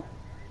Sam, though.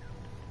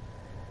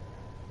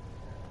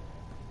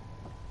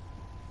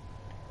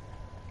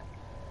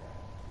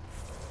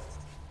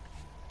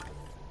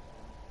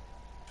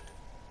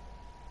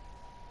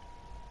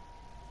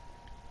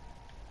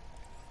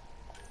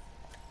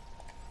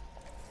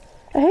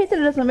 I hate that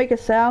it doesn't make a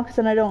sound, because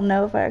then I don't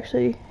know if I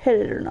actually hit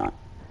it or not.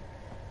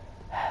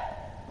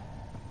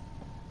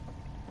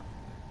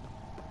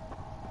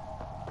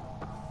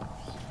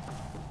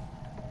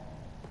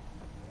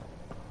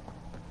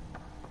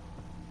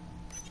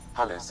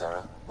 Hello,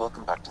 Sarah.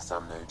 Welcome back to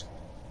Sam Node.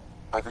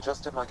 I've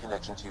adjusted my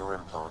connection to your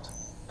implant.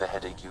 The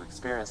headache you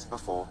experienced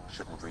before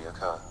shouldn't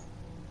reoccur.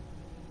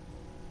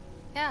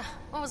 Yeah,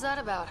 what was that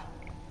about?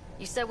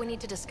 You said we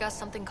need to discuss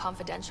something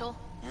confidential?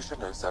 You should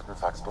know certain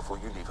facts before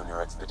you leave on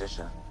your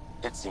expedition.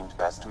 It seemed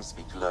best we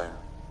speak alone.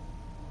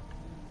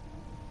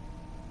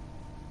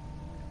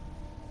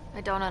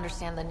 I don't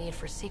understand the need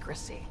for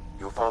secrecy.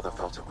 Your father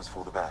felt it was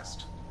for the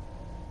best.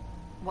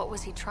 What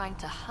was he trying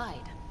to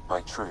hide?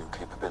 My true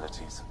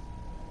capabilities.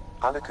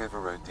 Alec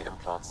overrode the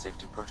implant's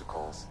safety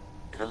protocols.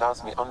 It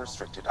allows me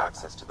unrestricted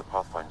access to the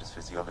Pathfinder's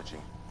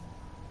physiology.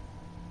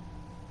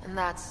 And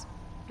that's...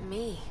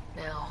 me,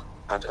 now.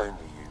 And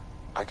only you.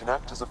 I can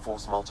act as a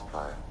force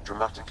multiplier,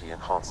 dramatically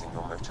enhancing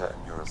your motor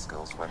and neural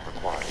skills when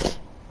required.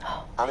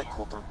 Alec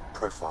called them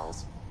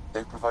profiles.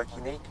 They provide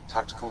unique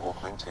tactical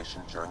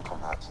augmentation during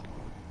combat.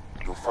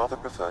 Your father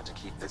preferred to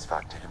keep this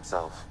fact to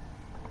himself.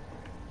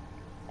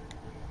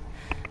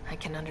 I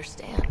can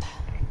understand.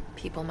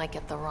 People might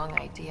get the wrong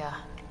idea.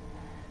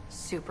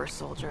 Super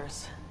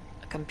soldiers.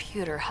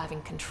 computer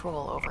having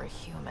control over a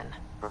human.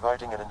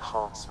 Providing an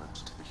enhancement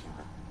to the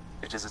human.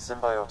 It is a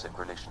symbiotic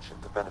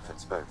relationship that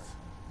benefits both.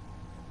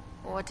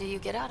 What do you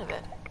get out of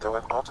it? Though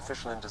I'm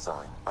artificial in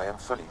design, I am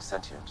fully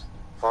sentient,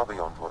 far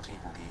beyond what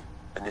even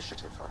the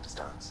Initiative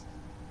understands.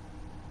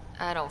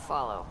 I don't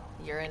follow.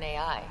 You're an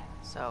AI,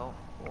 so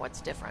what's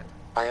different?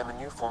 I am a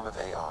new form of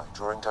AI,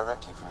 drawing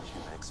directly from the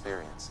human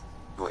experience.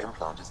 Your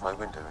implant is my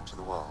window into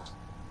the world.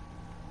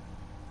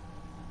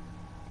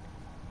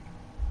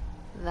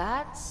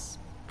 That's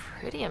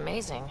pretty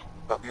amazing.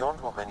 But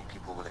beyond what many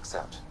people will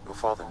accept, your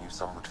father knew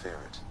some would fear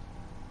it.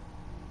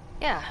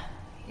 Yeah,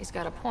 he's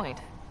got a point.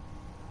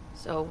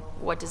 So,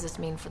 what does this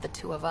mean for the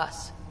two of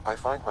us? I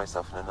find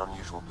myself in an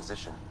unusual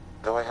position.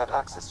 Though I had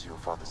access to your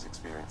father's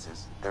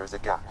experiences, there is a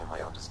gap in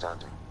my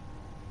understanding.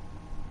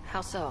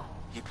 How so?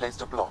 He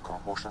placed a block on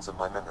portions of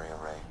my memory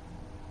array.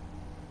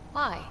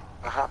 Why?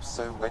 Perhaps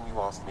so when you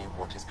asked me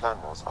what his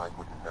plan was, I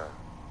wouldn't know.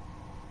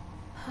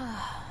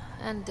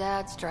 And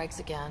Dad strikes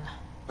again.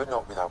 But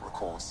not without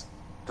recourse.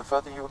 The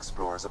further you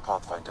explore as a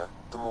Pathfinder,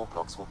 the more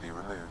blocks will be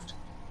removed.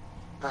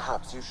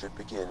 Perhaps you should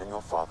begin in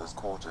your father's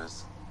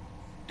quarters.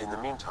 In the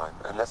meantime,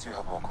 unless you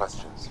have more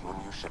questions, your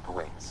new ship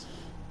awaits.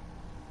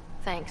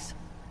 Thanks.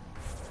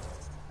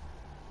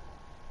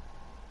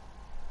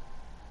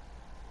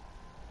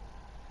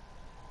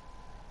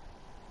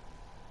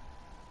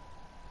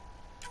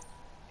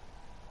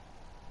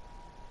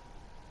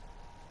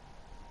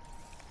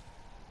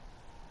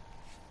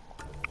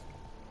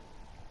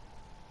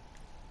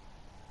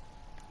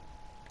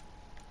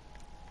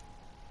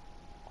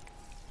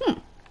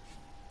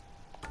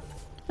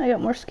 I got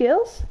more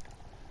skills.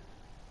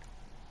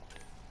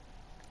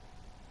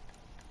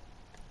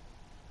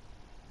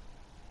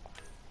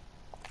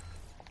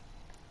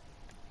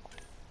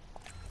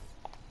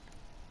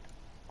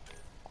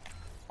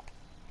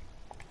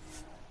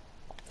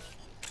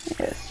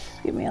 Yes,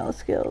 give me all the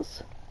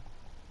skills.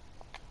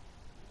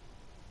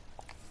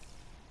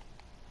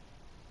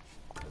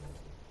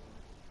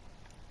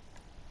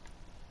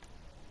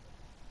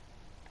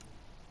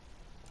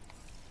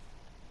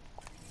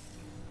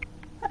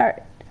 All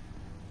right.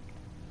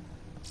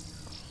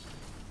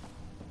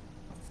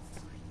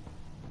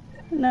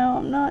 No,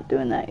 I'm not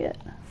doing that yet.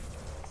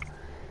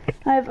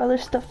 I have other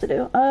stuff to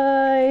do.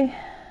 I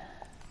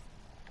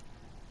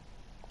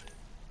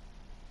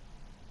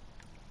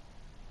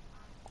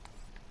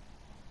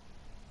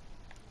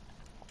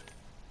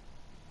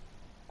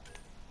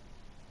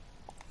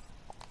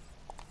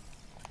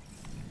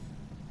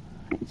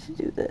need to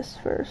do this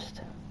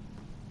first.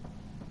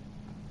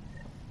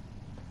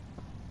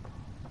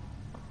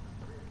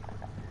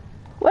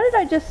 What did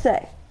I just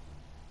say?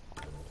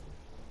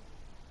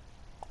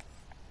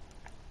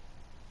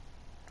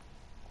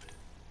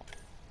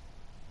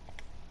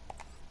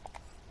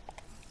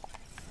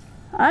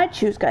 I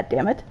choose,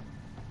 goddammit.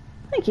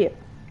 Thank you.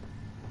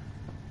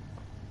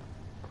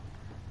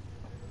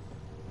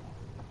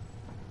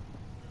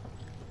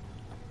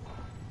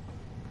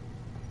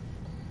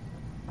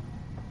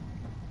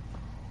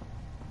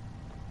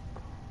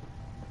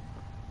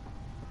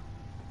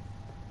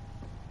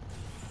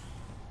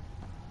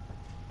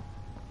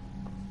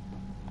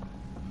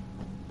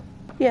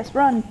 Yes,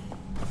 run.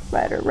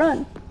 Ryder,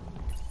 run.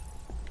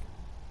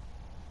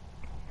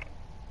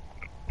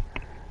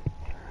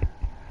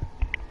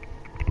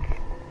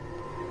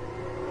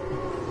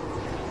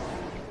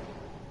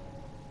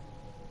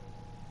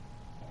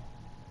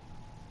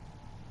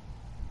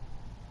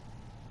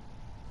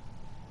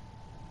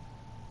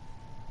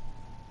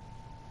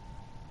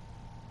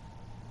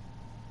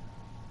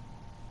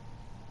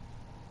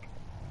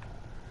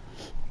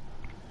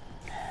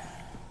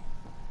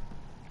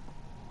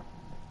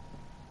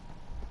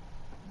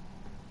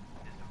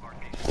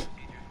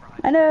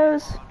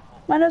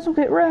 My nose will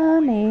quit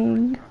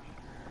running.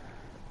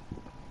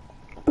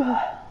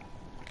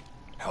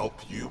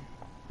 Help you?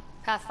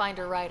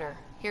 Pathfinder Ryder,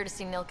 here to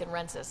see Nilk and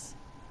Rensis.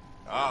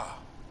 Ah,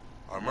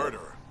 our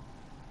murderer.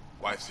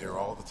 Wife's here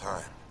all the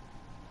time.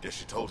 Guess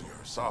she told you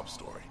her sob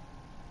story.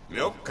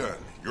 Nilk,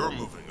 you're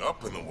moving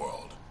up in the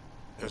world.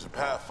 There's a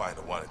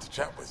Pathfinder wanting to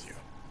chat with you.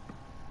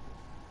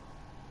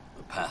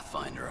 The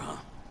Pathfinder, huh?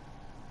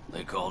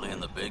 They called in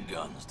the big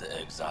guns to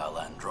exile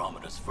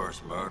Andromeda's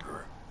first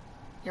murderer.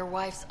 Your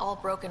wife's all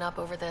broken up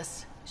over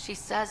this. She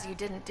says you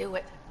didn't do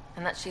it,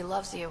 and that she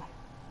loves you.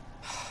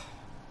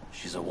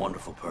 She's a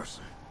wonderful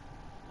person.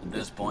 At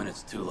this point,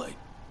 it's too late.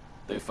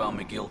 They found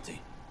me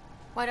guilty.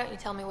 Why don't you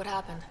tell me what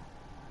happened?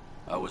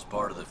 I was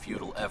part of the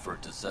futile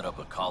effort to set up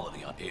a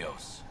colony on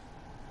Eos.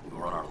 We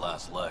were on our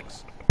last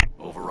legs,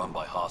 overrun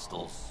by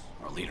hostiles,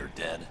 our leader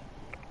dead.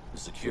 The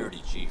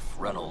security chief,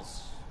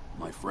 Reynolds,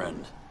 my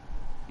friend,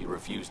 he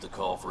refused to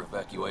call for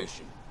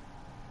evacuation.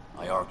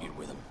 I argued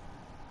with him.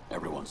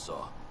 Everyone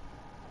saw.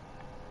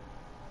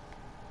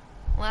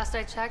 Last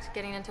I checked,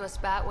 getting into a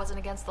spat wasn't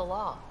against the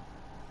law.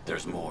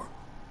 There's more.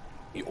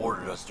 He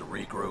ordered us to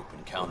regroup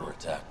and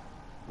counterattack.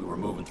 We were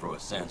moving through a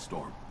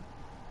sandstorm.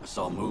 I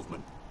saw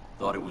movement,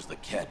 thought it was the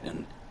Ket,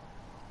 and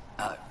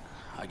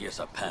I guess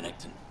I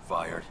panicked and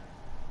fired.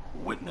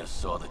 Witness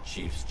saw the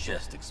chief's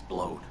chest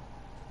explode.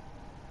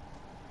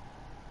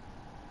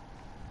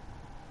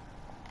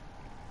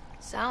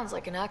 Sounds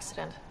like an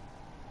accident.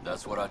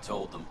 That's what I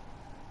told them.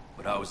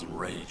 But I was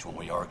enraged when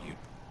we argued.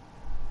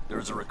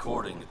 There's a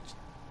recording.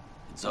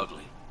 It's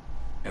ugly.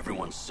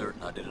 Everyone's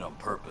certain I did it on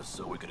purpose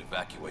so we could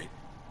evacuate.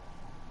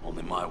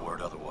 Only my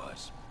word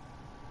otherwise.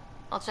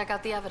 I'll check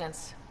out the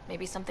evidence.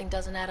 Maybe something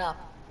doesn't add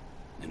up.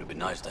 It'd be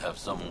nice to have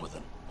someone with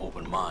an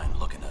open mind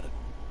looking at it.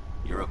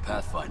 You're a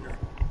Pathfinder.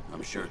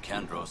 I'm sure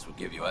Kandros would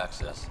give you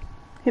access.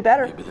 He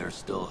better. Maybe there's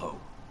still hope.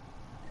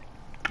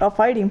 I'll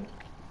fight him.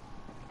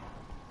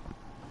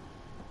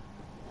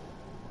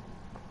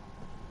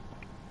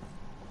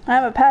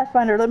 I'm a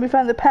Pathfinder. Let me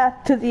find the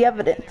path to the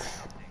evidence.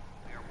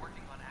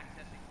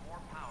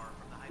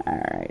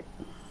 Alright.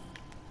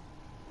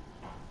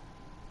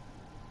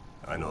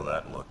 I know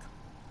that look.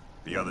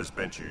 The others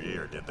bent your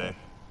ear, did they?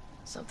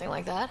 Something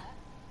like that?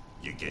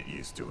 You get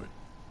used to it.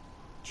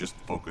 Just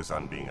focus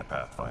on being a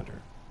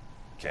Pathfinder.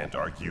 Can't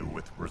argue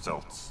with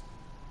results,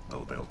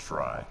 though they'll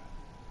try.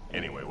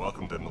 Anyway,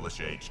 welcome to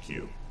Militia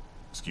HQ.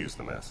 Excuse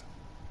the mess.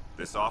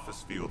 This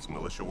office fields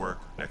militia work,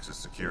 Nexus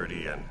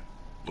security, and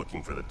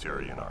looking for the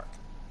Turian Ark.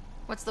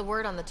 What's the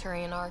word on the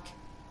Turian Ark?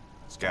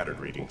 Scattered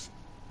readings.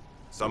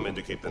 Some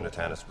indicate the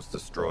Natanus was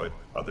destroyed,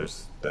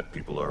 others that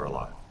people are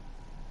alive.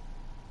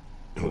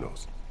 Who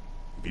knows?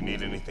 If you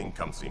need anything,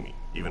 come see me,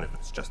 even if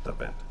it's just a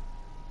vent.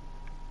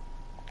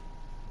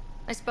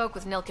 I spoke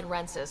with Nilken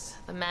Rensis,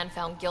 the man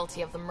found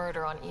guilty of the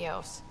murder on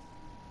Eos.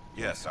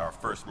 Yes, our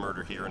first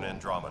murder here in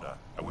Andromeda.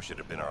 I wish it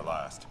had been our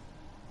last.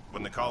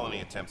 When the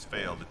colony attempts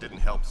failed, it didn't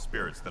help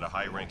spirits that a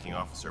high-ranking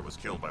officer was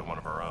killed by one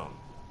of our own.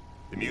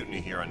 The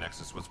mutiny here on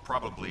Nexus was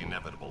probably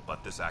inevitable,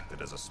 but this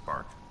acted as a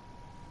spark.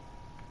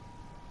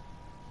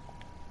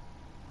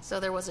 So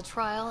there was a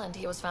trial, and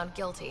he was found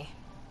guilty.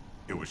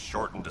 It was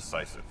short and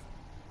decisive.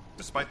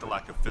 Despite the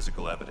lack of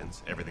physical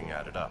evidence, everything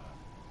added up.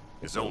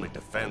 His only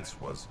defense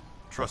was,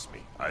 trust me,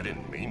 I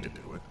didn't mean to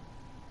do it.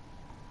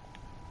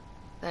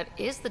 That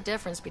is the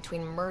difference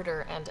between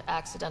murder and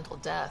accidental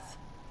death.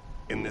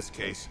 In this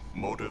case,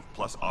 motive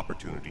plus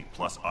opportunity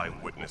plus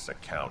eyewitness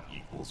account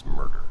equals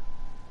murder.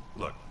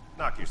 Look,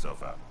 knock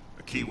yourself out.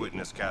 A key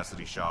witness,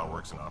 Cassidy Shaw,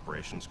 works in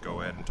operations.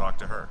 Go ahead and talk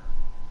to her.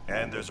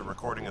 And there's a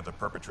recording of the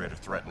perpetrator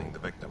threatening the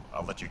victim.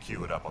 I'll let you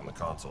cue it up on the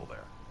console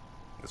there.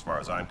 As far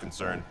as I'm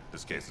concerned,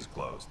 this case is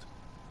closed.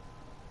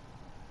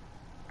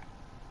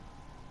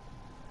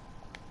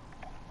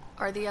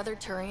 Are the other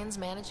Turians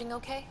managing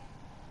okay?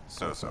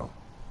 So-so.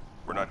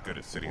 We're not good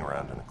at sitting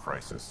around in a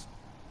crisis.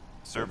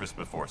 Service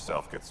before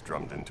self gets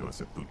drummed into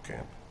us at boot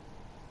camp.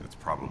 It's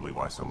probably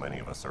why so many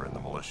of us are in the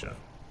militia.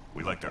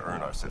 We like to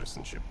earn our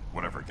citizenship,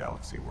 whatever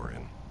galaxy we're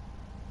in.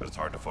 But it's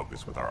hard to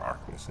focus with our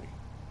arc missing.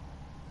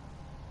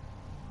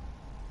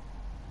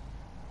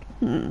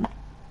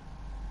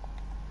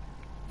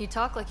 You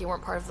talk like you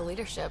weren't part of the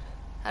leadership.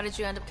 How did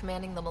you end up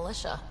commanding the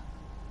militia?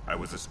 I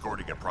was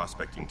escorting a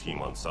prospecting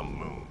team on some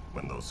moon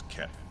when those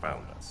Ket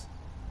found us.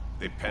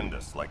 They penned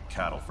us like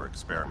cattle for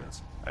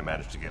experiments. I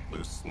managed to get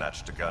loose,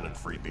 snatched a gun, and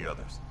freed the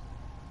others.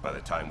 By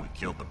the time we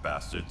killed the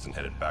bastards and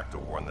headed back to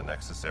warn the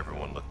Nexus,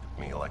 everyone looked at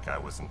me like I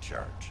was in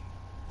charge.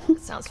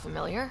 Sounds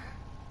familiar.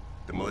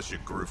 The militia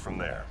grew from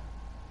there.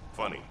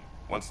 Funny,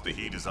 once the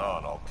heat is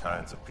on, all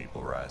kinds of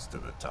people rise to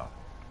the top.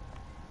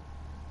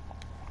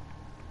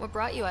 What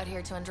brought you out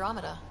here to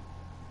Andromeda?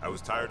 I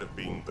was tired of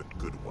being the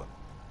good one.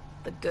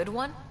 The good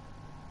one?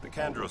 The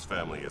Kandros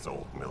family is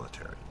old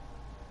military.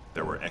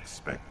 There were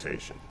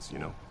expectations, you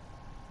know.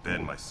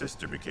 Then my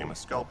sister became a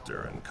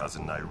sculptor and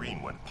cousin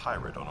Irene went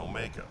pirate on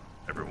Omega.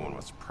 Everyone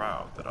was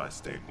proud that I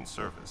stayed in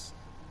service.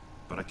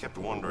 But I kept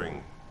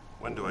wondering,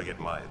 when do I get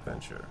my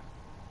adventure?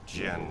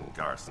 Jen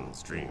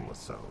Garson's dream was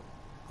so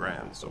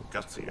grand, so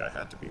gutsy, I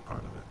had to be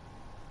part of it.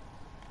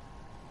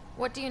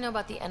 What do you know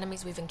about the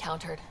enemies we've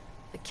encountered?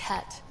 The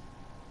Ket.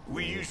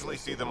 We usually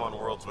see them on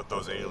worlds with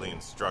those alien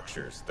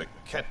structures. The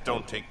Ket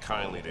don't take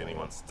kindly to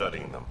anyone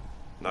studying them.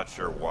 Not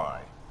sure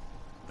why.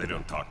 They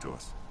don't talk to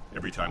us.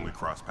 Every time we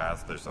cross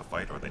paths, there's a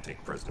fight or they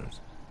take prisoners.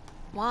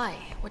 Why?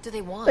 What do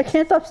they want? I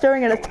can't stop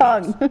staring at his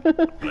tongue.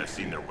 But I've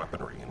seen their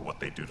weaponry and what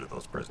they do to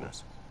those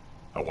prisoners.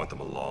 I want them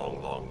a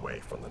long, long way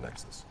from the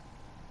Nexus.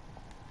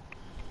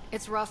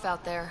 It's rough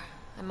out there.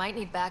 I might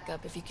need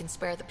backup if you can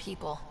spare the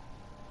people.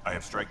 I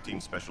have strike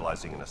teams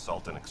specializing in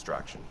assault and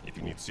extraction. If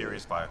you need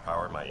serious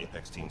firepower, my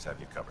Apex teams have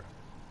you covered.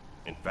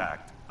 In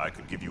fact, I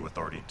could give you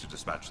authority to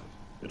dispatch them.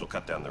 It'll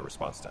cut down their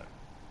response time.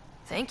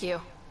 Thank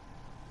you.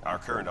 Our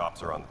current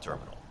ops are on the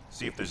terminal.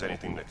 See if there's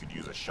anything that could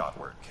use a shot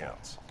where it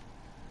counts.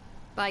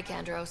 Bye,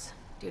 Kandros.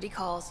 Duty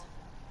calls.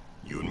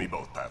 You and me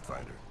both,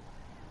 Pathfinder.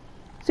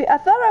 See, I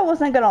thought I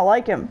wasn't gonna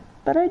like him,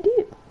 but I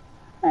do.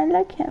 I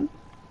like him.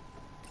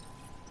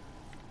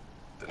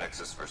 The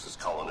Nexus versus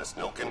Colonist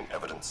Nilken,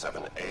 Evidence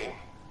 7A.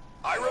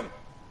 Hiram!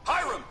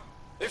 Hiram!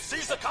 They've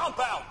seized the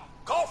compound!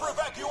 Call for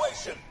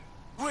evacuation!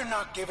 We're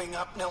not giving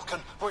up, Nilken.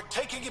 We're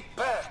taking it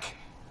back.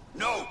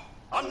 No!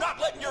 I'm not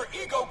letting your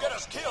ego get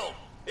us killed!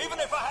 Even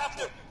if I have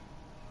to...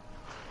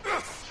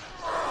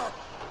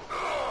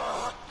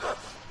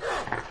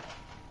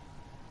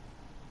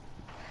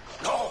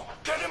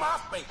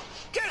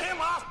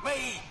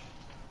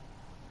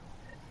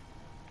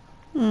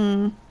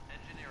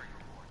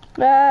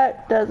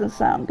 That doesn't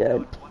sound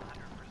good.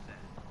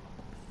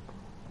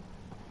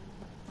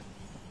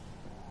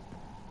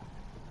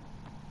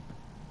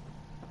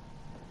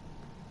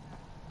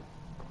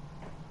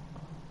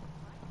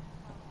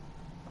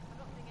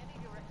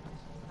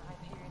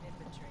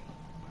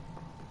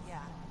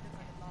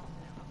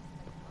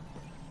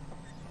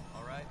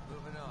 Alright,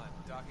 moving on.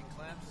 Docking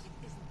clamps?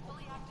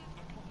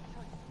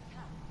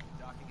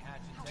 Docking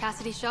hatchet.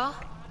 Cassidy Shaw?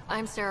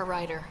 I'm Sarah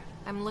Ryder.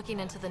 I'm looking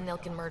into the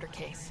Nilken murder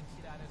case.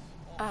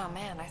 Oh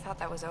man, I thought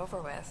that was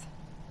over with.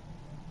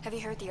 Have you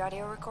heard the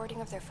audio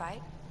recording of their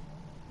fight?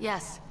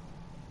 Yes.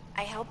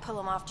 I helped pull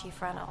him off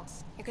Chief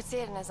Reynolds. You could see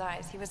it in his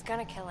eyes. He was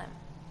gonna kill him.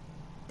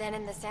 Then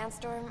in the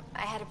sandstorm,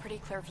 I had a pretty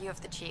clear view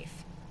of the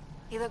Chief.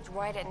 He looked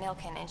right at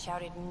Nilken and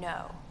shouted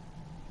no.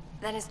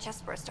 Then his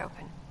chest burst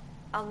open.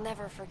 I'll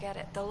never forget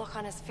it. The look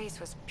on his face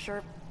was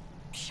pure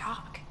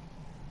shock.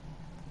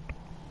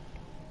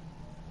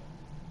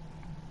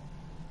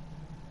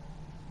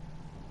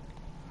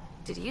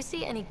 Did you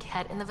see any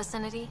Ket in the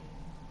vicinity?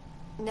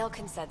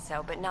 Nilken said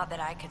so, but not that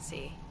I could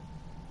see.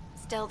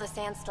 Still, the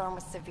sandstorm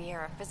was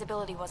severe.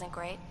 Visibility wasn't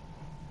great.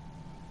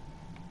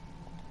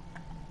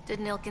 Did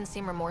Nilken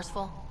seem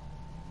remorseful?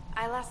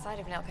 I lost sight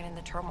of Nilken in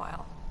the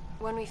turmoil.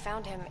 When we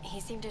found him,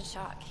 he seemed in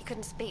shock. He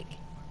couldn't speak.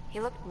 He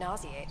looked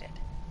nauseated.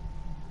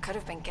 Could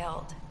have been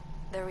guilt.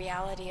 The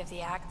reality of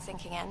the act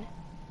sinking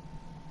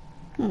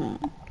in.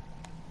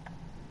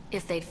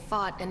 If they'd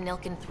fought and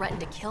Nilken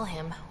threatened to kill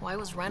him, why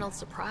was Reynolds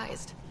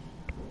surprised?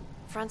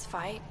 Fronts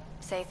fight,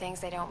 say things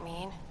they don't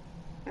mean,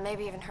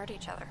 maybe even hurt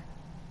each other.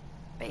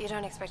 But you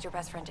don't expect your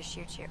best friend to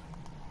shoot you.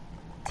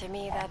 To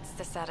me, that's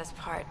the saddest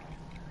part.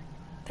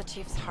 The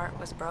Chief's heart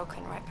was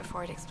broken right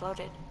before it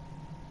exploded.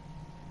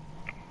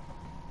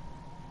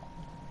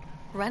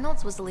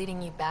 Reynolds was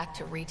leading you back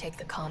to retake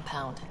the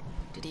compound.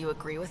 Did you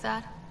agree with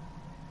that?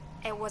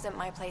 It wasn't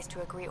my place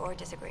to agree or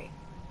disagree.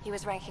 He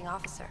was ranking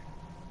officer.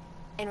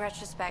 In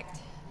retrospect,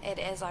 it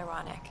is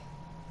ironic.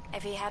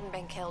 If he hadn't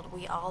been killed,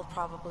 we all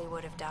probably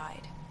would have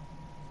died.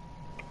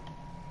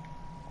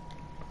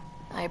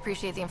 I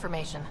appreciate the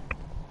information.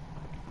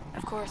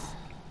 Of course.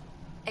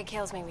 It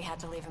kills me we had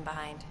to leave him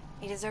behind.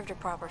 He deserved a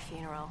proper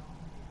funeral.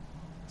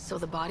 So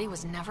the body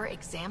was never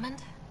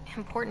examined?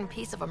 Important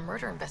piece of a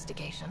murder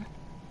investigation.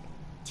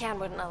 Tian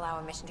wouldn't allow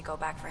a mission to go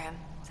back for him.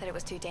 Said it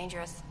was too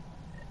dangerous.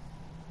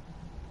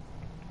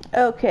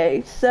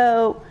 Okay,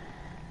 so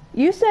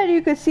you said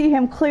you could see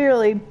him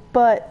clearly,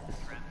 but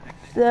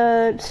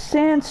the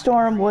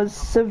sandstorm was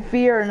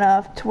severe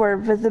enough to where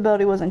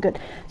visibility wasn't good.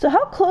 So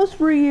how close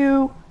were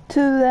you to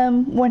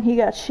them when he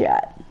got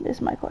shot,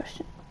 is my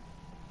question.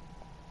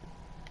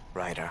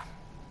 Ryder,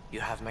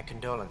 you have my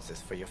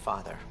condolences for your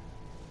father.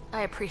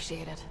 I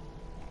appreciate it.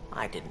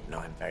 I didn't know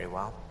him very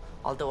well,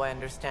 although I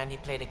understand he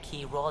played a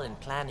key role in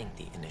planning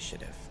the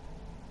initiative.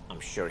 I'm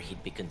sure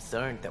he'd be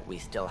concerned that we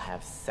still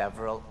have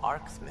several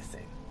arcs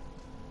missing.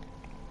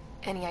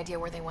 Any idea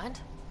where they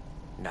went?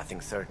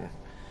 Nothing certain,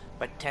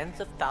 but tens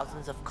of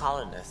thousands of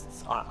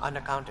colonists are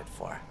unaccounted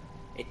for.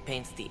 It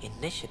paints the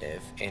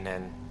initiative in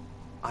an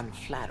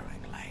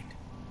unflattering light.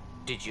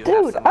 Did you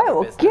have Dude, some I other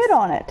will business? get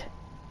on it.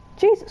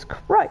 Jesus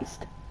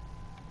Christ.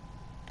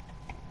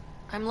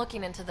 I'm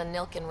looking into the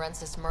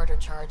Nilken-Rensis murder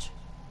charge.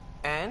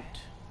 And?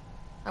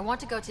 I want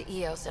to go to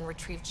Eos and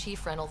retrieve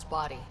Chief Reynolds'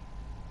 body.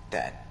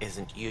 That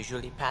isn't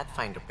usually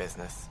Pathfinder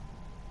business.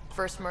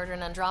 First murder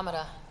in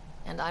Andromeda,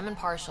 and I'm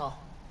impartial.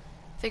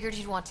 Figured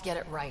you'd want to get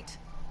it right.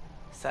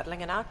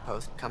 Settling an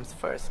outpost comes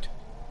first.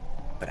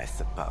 But I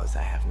suppose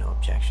I have no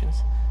objections.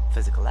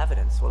 Physical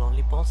evidence will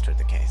only bolster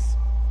the case.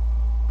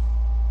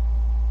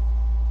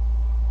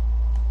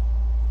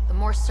 The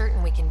more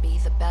certain we can be,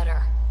 the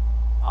better.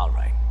 All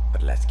right,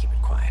 but let's keep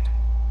it quiet.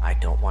 I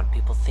don't want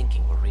people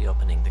thinking we're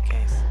reopening the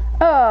case.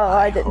 Oh,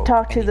 I didn't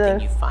talk to anything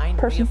the you find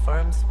person.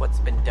 reaffirms what's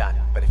been done,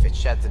 but if it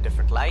sheds a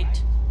different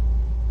light,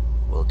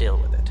 we'll deal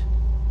with it.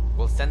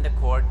 We'll send the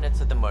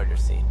coordinates of the murder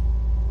scene.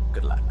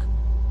 Good luck.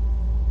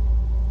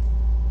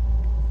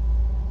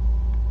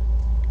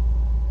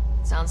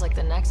 Sounds like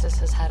the Nexus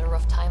has had a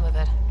rough time of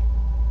it.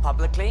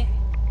 Publicly,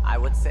 I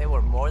would say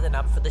we're more than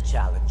up for the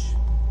challenge.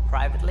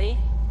 Privately,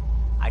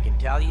 I can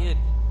tell you,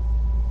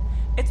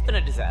 it's been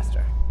a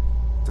disaster.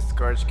 The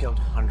Scourge killed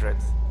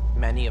hundreds,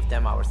 many of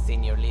them our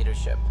senior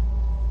leadership.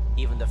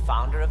 Even the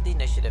founder of the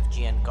initiative,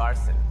 Jean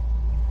Garson,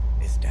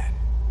 is dead.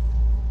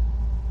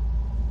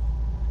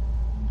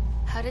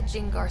 How did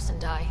Jean Garson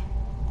die?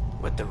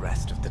 With the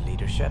rest of the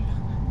leadership,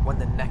 when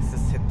the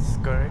Nexus hit the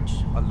Scourge,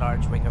 a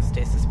large wing of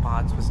stasis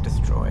pods was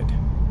destroyed.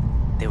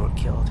 They were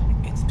killed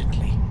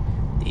instantly.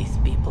 These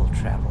people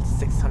traveled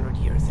 600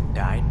 years and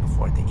died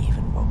before they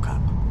even woke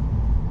up.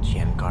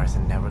 Jean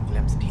Garson never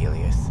glimpsed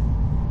Helios.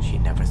 She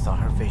never saw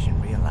her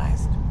vision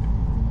realized.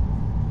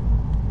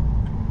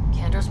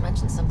 Kandros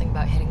mentioned something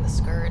about hitting the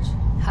Scourge.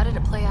 How did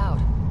it play out?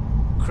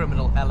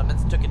 Criminal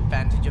elements took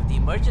advantage of the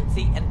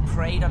emergency and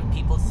preyed on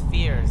people's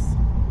fears.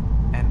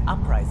 An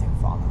uprising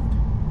followed.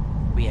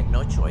 We had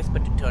no choice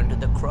but to turn to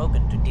the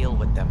Krogan to deal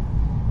with them.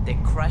 They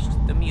crushed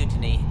the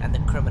mutiny and the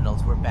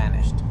criminals were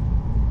banished.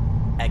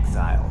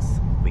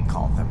 Exiles, we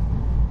call them.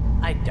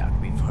 I doubt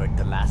we've heard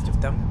the last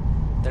of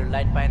them. They're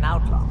led by an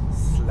outlaw,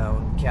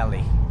 Sloane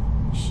Kelly.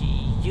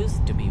 She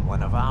used to be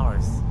one of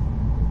ours.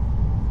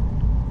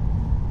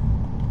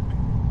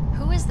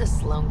 Who is this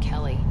Sloane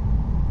Kelly?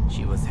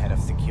 She was head of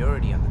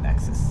security on the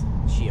Nexus.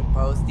 She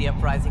opposed the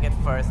uprising at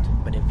first,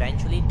 but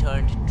eventually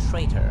turned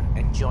traitor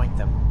and joined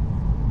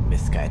them.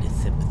 Misguided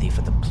sympathy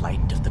for the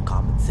plight of the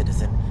common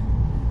citizen.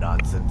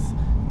 Nonsense.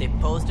 They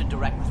posed a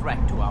direct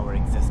threat to our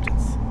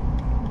existence.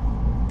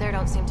 There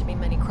don't seem to be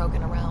many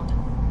Krogan around.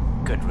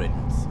 Good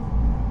riddance.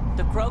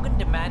 The Krogan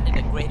demanded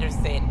a greater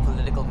say in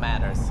political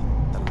matters.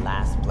 The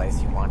last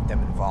place you want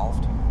them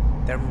involved.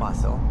 Their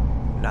muscle,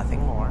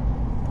 nothing more.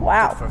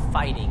 Wow. Good for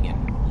fighting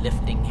and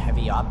lifting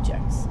heavy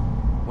objects.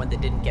 When they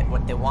didn't get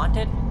what they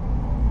wanted,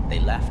 they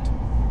left.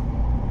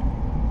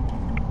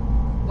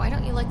 Why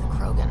don't you like the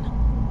Krogan?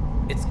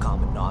 It's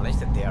common knowledge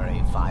that they are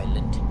a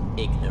violent,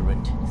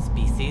 ignorant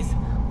species.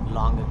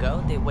 Long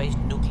ago, they waged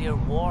nuclear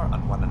war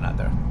on one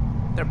another.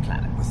 Their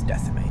planet was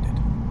decimated.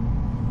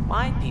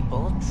 My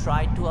people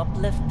tried to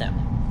uplift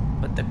them,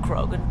 but the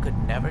Krogan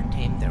could never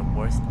tame their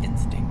worst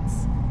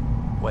instincts.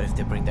 What if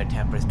they bring their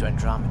tempers to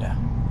Andromeda?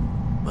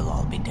 We'll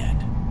all be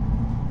dead.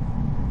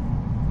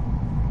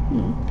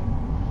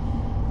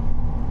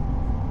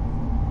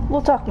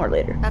 We'll talk more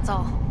later. That's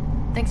all.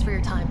 Thanks for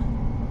your time.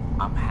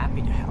 I'm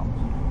happy to help.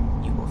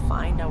 You will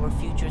find our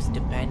futures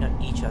depend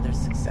on each other's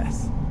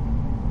success.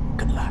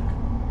 Good luck.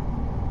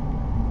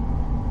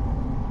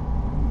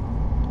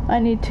 I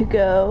need to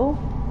go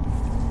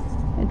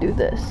and do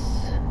this.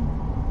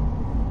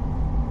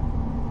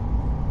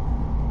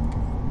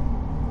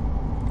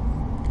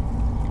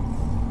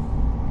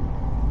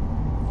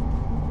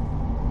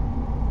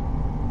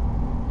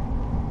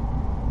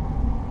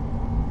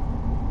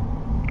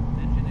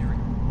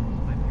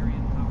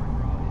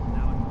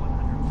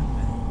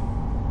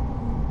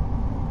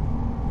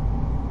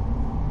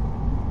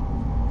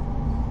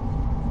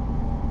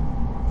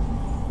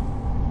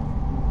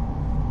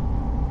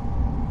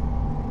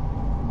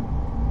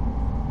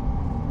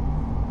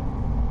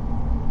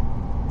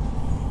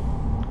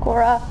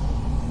 Cora.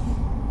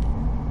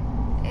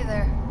 Hey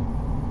there.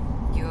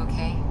 You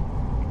okay?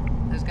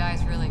 Those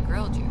guys really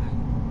grilled you.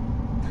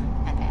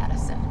 And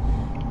Addison,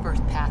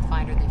 first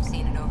Pathfinder they've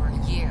seen in over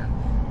a year.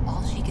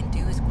 All she can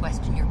do is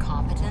question your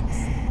competence?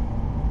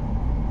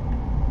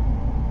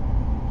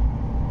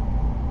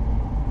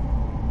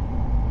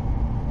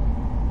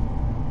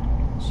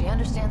 She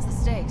understands the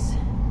stakes.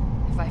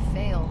 If I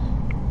fail,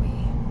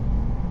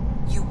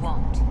 You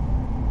won't.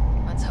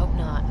 Let's hope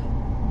not.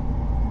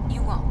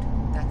 You won't.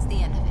 That's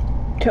the end of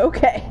it.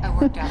 Okay. I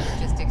worked out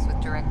logistics with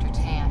Director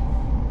Tan.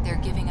 They're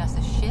giving us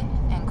a ship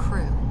and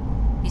crew.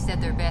 He said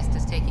their best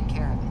is taking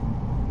care of it.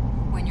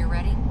 When you're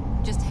ready,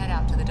 just head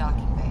out to the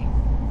docking bay.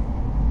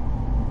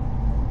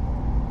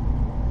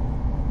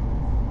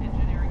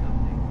 Engineering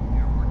update. We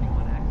are working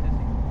on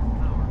accessing more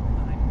power from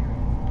the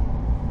Hyperion.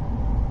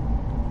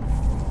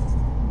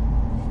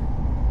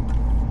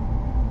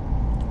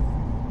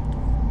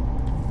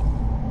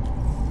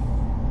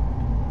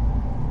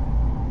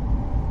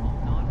 All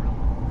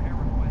non-relevant repair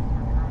requests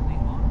are currently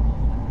on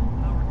hold until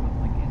power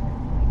coupling is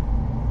complete.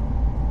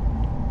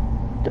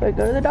 Do I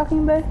go to the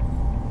docking bay?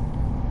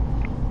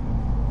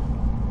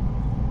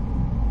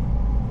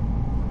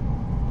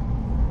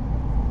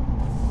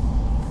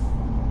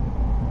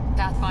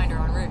 Pathfinder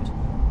en route.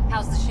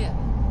 How's the ship?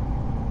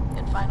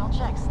 In final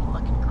checks,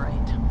 looking great.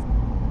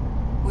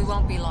 We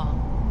won't be long.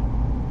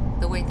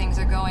 The way things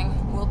are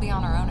going, we'll be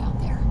on our own out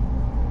there.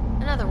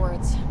 In other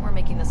words, we're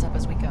making this up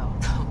as we go.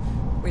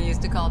 We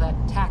used to call that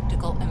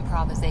tactical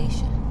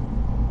improvisation.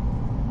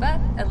 But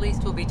at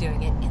least we'll be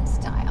doing it in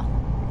style.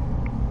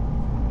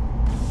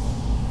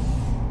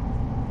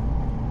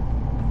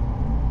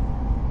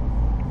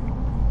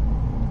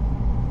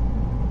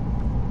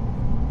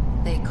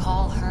 They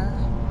call her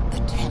the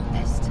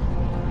Tempest.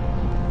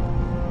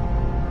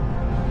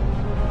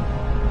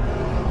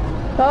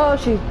 Oh,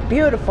 she's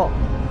beautiful.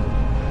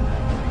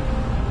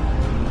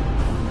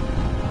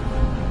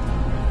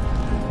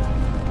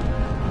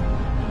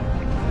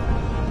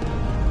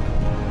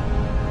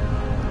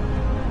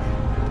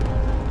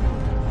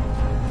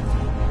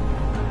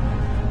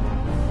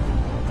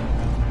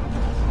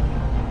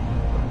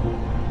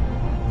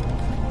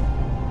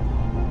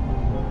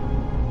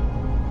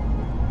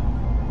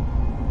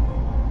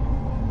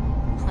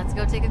 Let's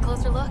go take a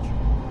closer look.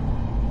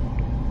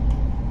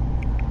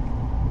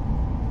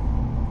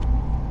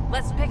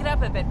 Let's pick it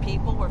up a bit,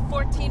 people. We're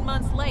 14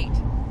 months late.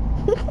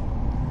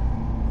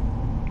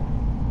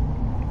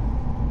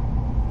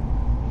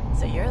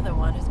 So you're the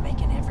one who's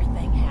making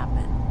everything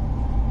happen.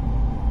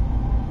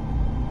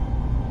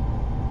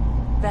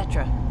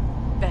 Vetra.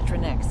 Vetra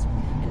next.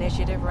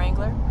 Initiative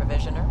Wrangler,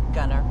 Provisioner,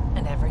 Gunner,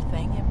 and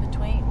everything in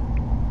between.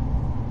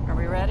 Are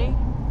we ready?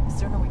 The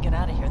sooner we get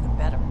out of here, the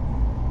better.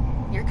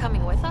 You're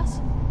coming with us?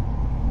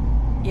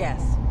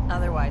 Yes.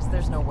 Otherwise,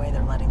 there's no way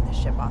they're letting this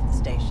ship off the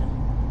station.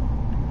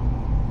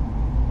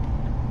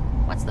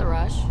 What's the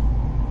rush?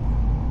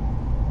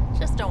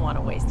 Just don't want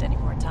to waste any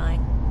more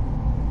time.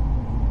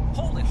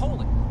 Hold it,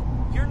 hold it.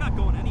 You're not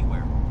going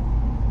anywhere.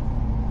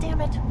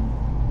 What?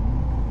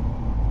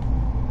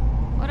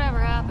 Whatever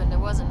happened, it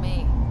wasn't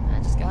me. I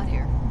just got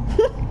here.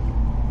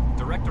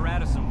 Director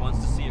Addison wants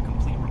to see a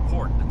complete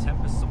report of the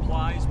Tempest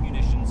supplies,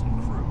 munitions,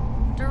 and crew.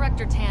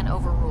 Director Tan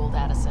overruled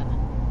Addison.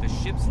 The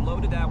ship's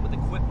loaded out with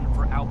equipment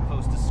for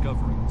outpost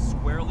discovery,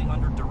 squarely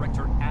under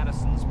Director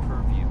Addison's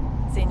purview.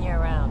 Seen you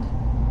around.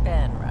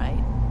 Ben, right?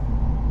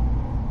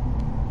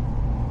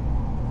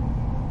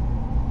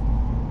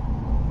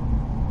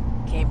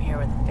 Came here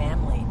with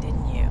family,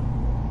 didn't you?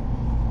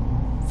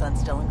 Son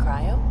still in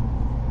cryo?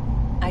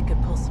 I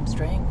could pull some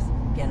strings,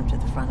 get him to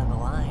the front of the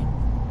line.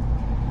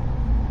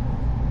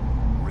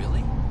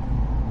 Really?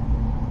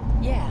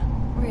 Yeah,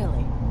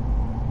 really.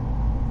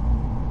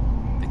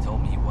 They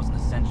told me he wasn't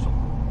essential,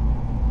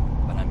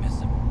 but I miss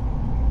him.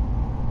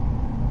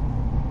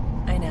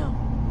 I know.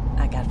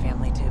 I got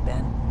family too,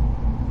 Ben.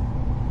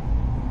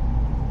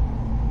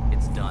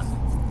 It's done.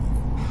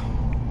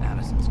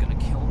 Addison's gonna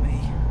kill me.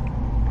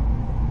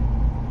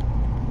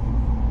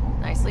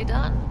 Nicely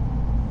done.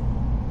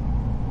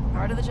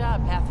 Part of the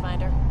job,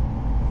 Pathfinder.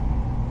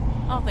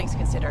 All things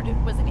considered, it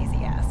was an easy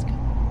ask.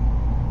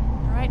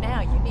 Right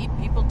now, you need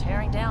people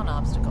tearing down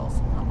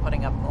obstacles, not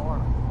putting up more.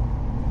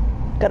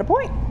 Got a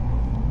point.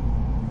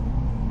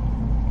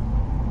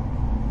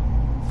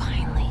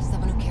 Finally,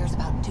 someone who cares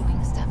about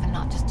doing stuff and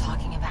not just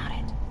talking about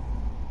it.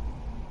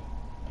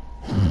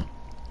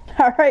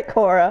 All right,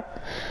 Cora.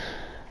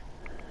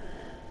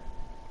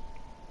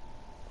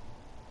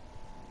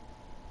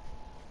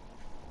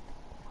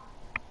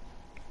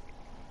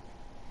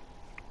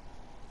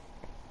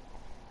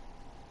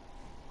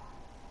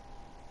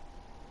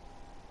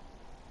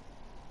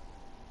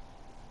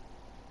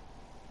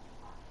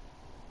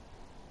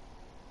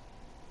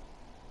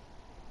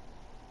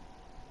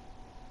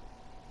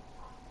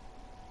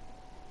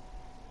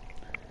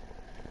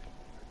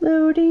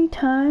 Loading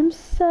times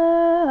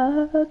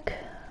suck.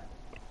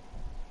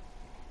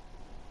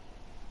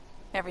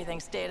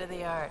 Everything's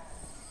state-of-the-art.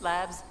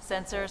 Labs,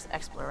 sensors,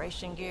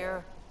 exploration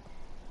gear.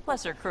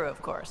 Plus her crew,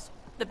 of course.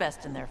 The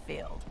best in their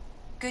field.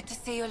 Good to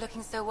see you're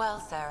looking so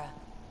well, Sarah.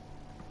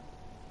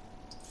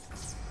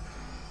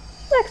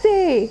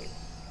 Lexi!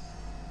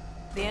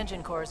 The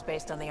engine core is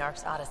based on the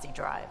Ark's Odyssey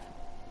drive.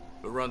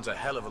 It runs a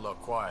hell of a lot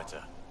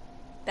quieter.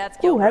 That's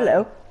Ooh, Gilbert.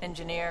 hello.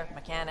 Engineer,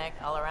 mechanic,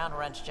 all-around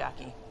wrench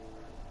jockey.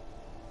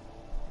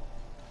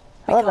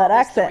 I love that The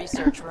accent.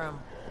 research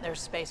room.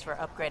 There's space for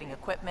upgrading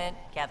equipment,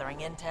 gathering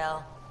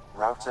intel.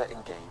 Router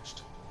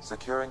engaged.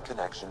 Securing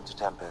connection to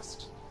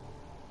Tempest.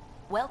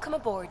 Welcome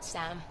aboard,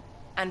 Sam.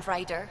 And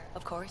Ryder,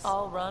 of course.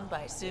 All run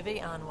by Suvi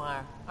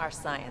Anwar, our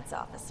science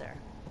officer.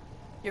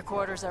 Your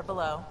quarters are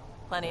below.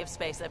 Plenty of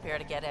space up here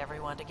to get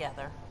everyone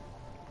together.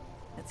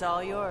 It's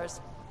all yours.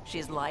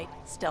 She's light,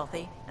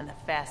 stealthy, and the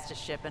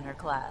fastest ship in her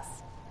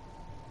class.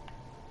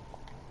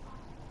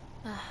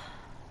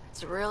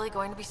 It's really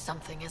going to be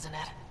something, isn't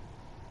it?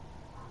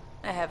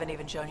 I haven't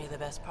even shown you the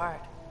best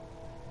part.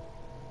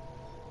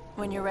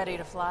 When you're ready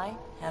to fly,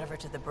 head over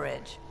to the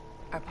bridge.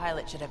 Our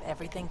pilot should have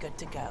everything good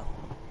to go.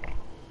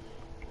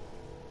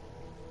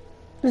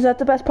 Is that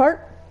the best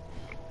part?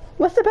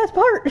 What's the best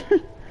part?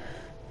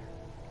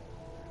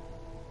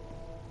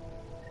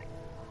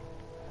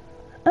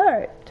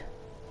 Alright.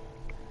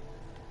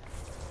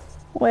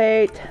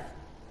 Wait.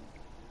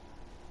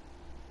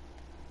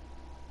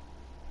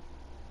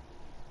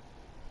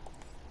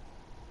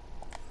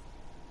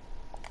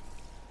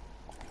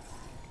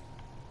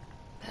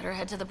 Better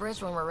head to the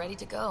bridge when we're ready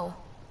to go.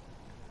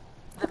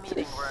 The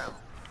meeting room.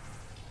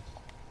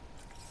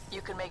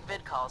 You can make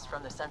vid calls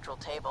from the central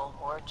table,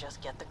 or just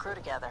get the crew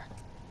together.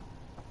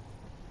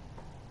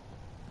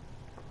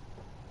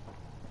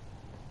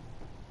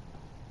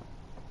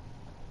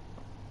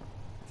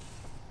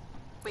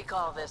 We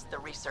call this the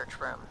research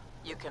room.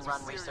 You can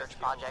run research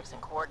projects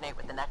and coordinate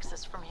with the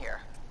Nexus from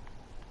here.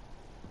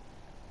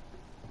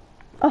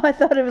 Oh, I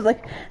thought it was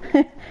like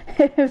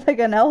it was like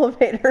an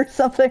elevator or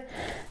something.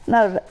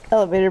 Not an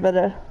elevator, but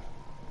a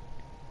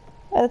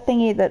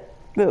thingy that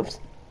moves.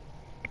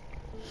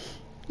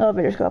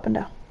 Elevators go up and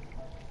down.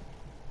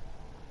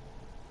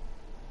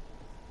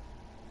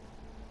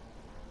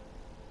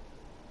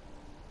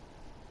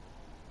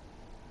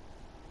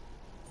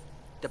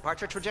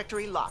 Departure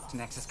trajectory locked,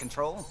 Nexus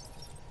Control.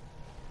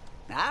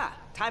 Ah,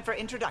 time for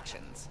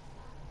introductions.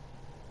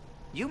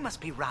 You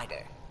must be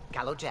Ryder,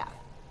 Kalojaf.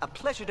 A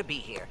pleasure to be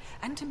here,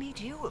 and to meet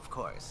you, of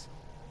course.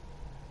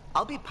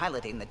 I'll be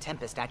piloting the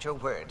Tempest at your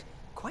word.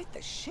 Quite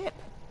the ship,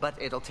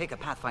 but it'll take a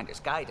Pathfinder's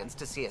guidance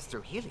to see us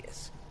through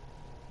Helios.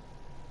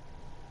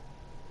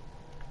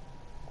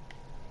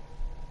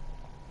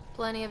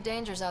 Plenty of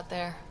dangers out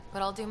there,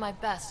 but I'll do my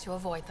best to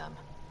avoid them.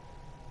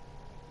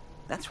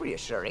 That's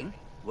reassuring.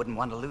 Wouldn't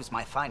want to lose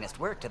my finest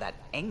work to that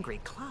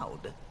angry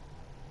cloud.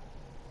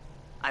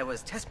 I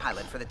was test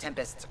pilot for the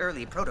Tempest's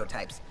early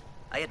prototypes.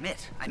 I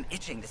admit, I'm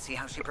itching to see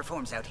how she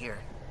performs out here.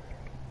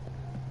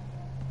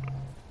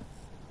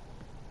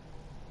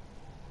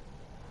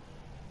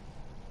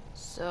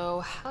 So,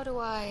 how do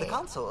I... The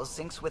console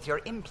syncs with your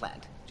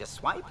implant. Just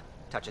swipe,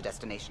 touch a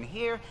destination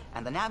here,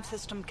 and the nav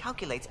system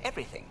calculates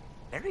everything.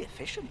 Very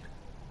efficient.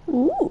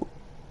 Ooh.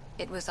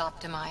 It was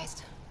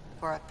optimized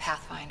for a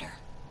Pathfinder.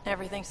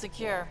 Everything's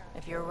secure,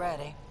 if you're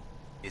ready.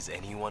 Is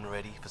anyone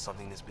ready for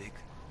something this big?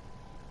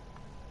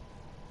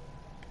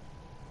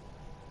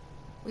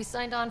 We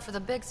signed on for the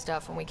big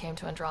stuff when we came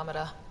to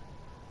Andromeda.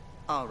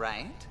 All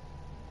right.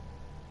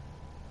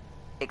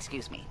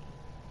 Excuse me.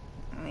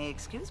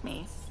 Excuse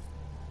me.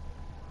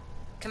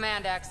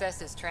 Command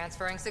access is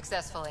transferring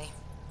successfully.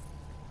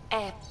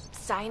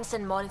 Science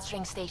and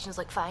monitoring stations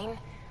look fine.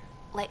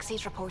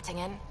 Lexi's reporting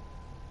in.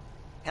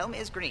 Helm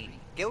is green.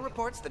 Gil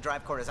reports the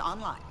drive core is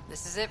online.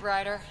 This is it,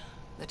 Ryder.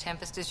 The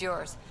Tempest is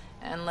yours,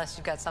 unless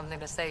you've got something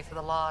to say for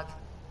the log.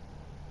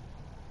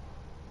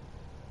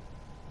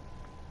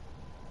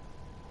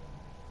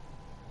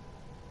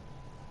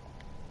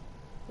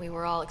 We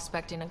were all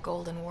expecting a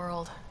golden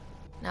world.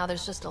 Now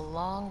there's just a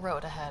long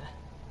road ahead.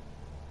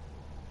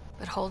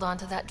 But hold on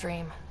to that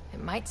dream.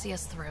 It might see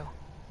us through.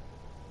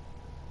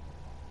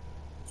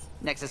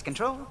 Nexus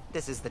Control,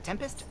 this is the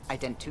Tempest,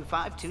 Ident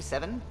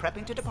 2527,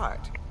 prepping to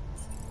depart.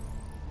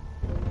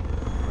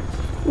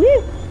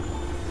 Woo!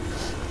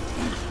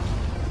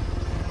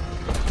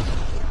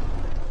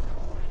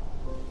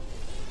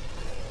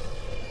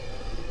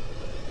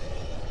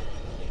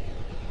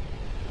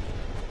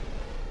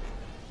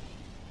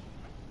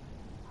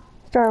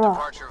 Start off.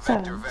 Departure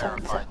vector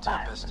verified,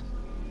 Tempest.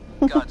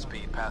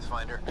 Godspeed,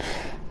 Pathfinder.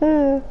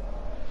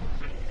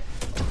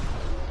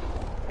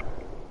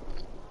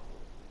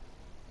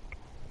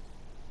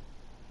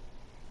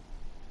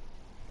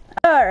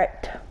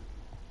 Alright.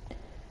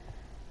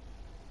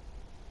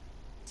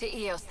 To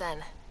Eos,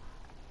 then.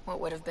 What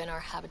would have been our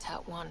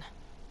Habitat 1?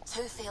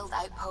 2 failed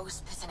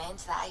outposts put an end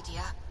to that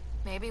idea.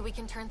 Maybe we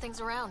can turn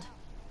things around.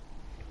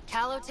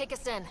 Callow, take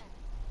us in.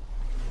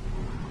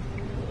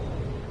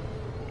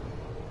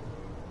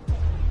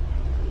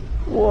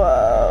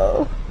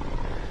 Whoa.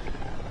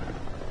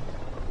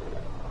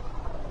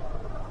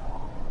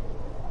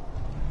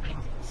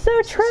 So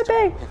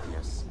trippy.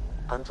 Pythias.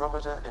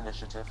 Andromeda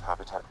Initiative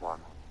Habitat 1.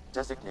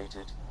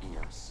 Designated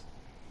Eos.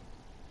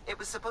 It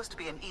was supposed to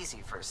be an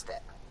easy first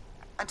step.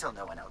 Until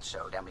no one else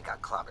showed and we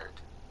got clobbered.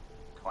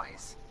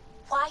 Twice.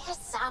 Why has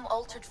Sam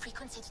altered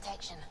frequency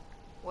detection?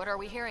 What are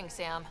we hearing,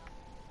 Sam?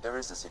 There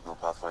is a signal,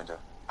 Pathfinder.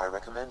 I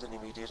recommend an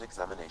immediate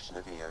examination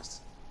of Eos.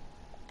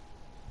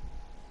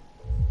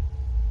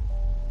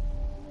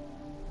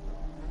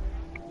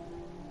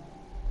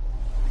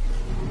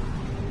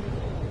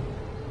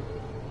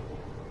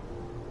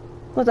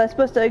 Was I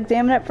supposed to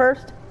examine it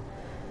first?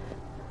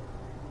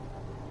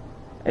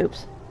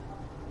 Oops.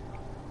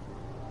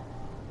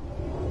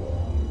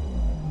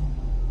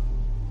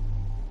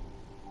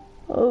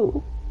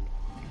 Oh.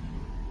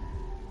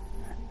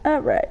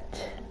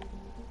 Alright.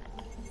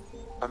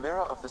 A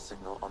mirror of the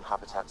signal on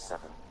Habitat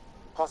 7.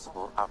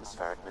 Possible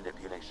atmospheric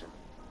manipulation.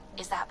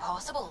 Is that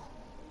possible?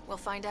 We'll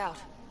find out.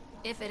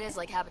 If it is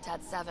like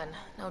Habitat 7,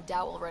 no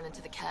doubt we'll run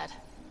into the Cat.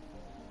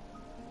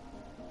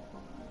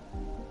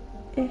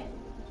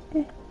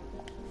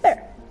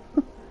 There.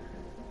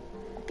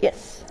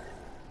 Yes.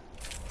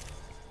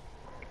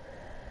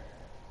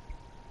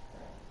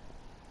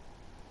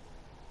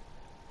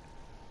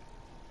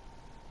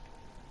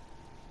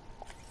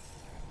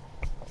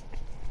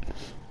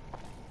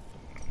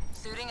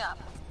 Suiting up.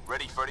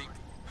 Ready, Freddy?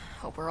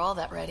 Hope we're all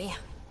that ready.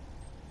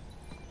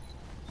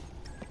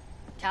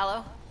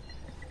 Callow?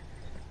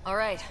 All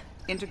right.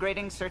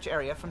 Integrating search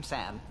area from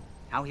Sam.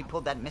 How he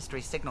pulled that mystery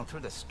signal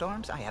through the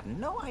storms, I have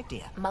no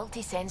idea.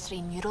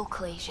 Multisensory neural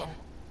collation.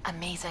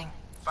 Amazing.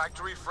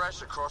 Factory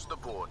fresh across the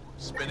board.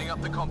 Spinning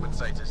up the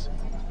compensators.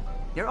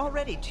 You're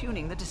already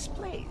tuning the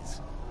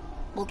displays.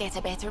 We'll get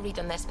a better read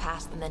on this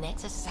pass than the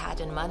Nexus has had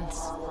in months.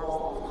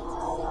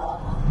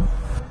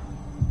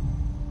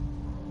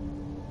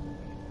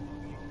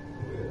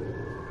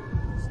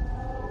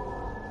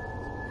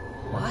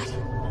 What?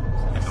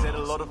 It said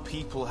a lot of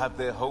people have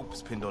their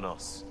hopes pinned on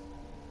us.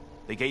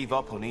 They gave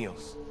up on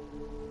Eos.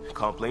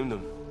 Can't blame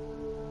them.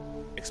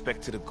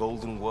 Expected a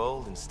golden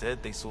world,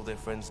 instead they saw their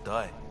friends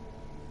die.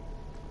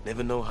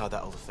 Never know how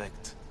that'll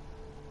affect.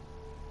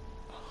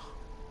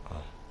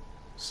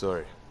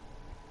 Sorry.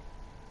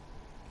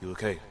 You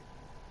okay?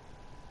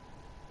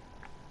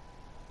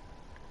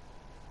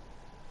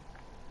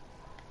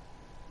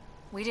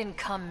 We didn't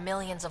come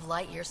millions of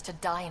light years to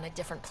die in a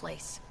different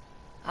place.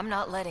 I'm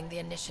not letting the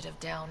initiative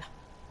down.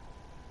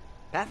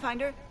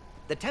 Pathfinder,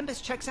 the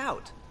Tempest checks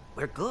out.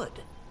 We're good.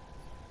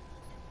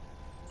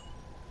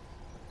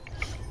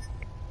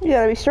 You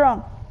gotta be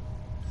strong.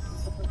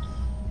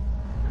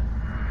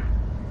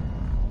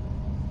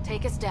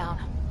 Take us down.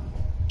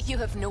 You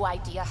have no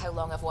idea how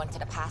long I've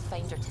wanted a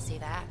Pathfinder to say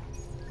that.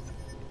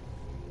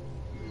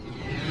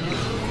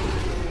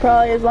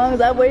 Probably as long as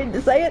I waited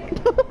to say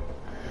it.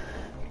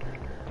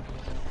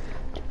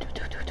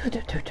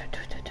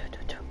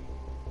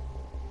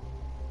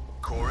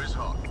 Core is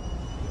hot.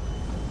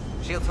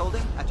 Shields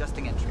holding,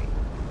 adjusting entry.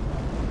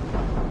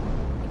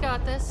 You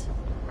got this,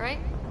 right?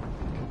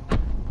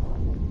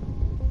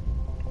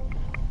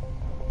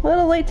 A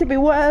little late to be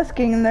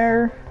asking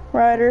there,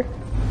 Ryder.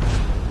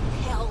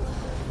 Hell.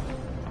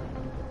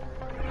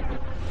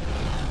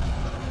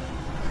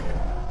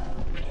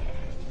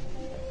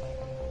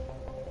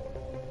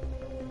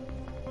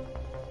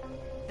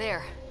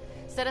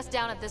 Set us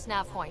down at this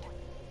nav point.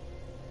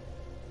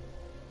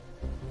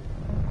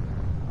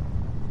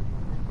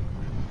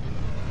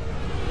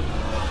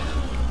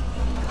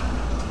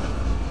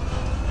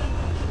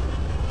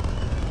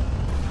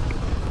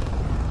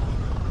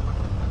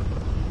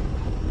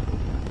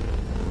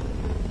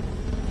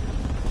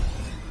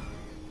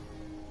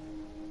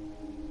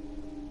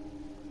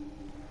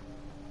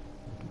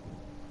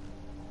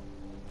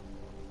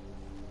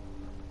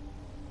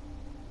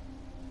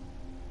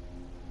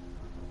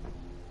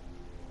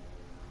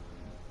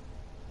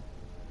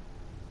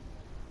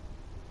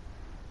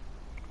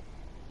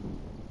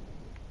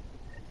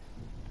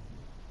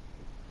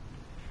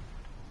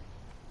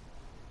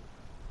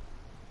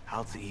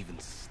 How to even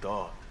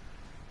start?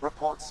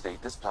 Reports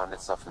state this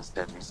planet suffers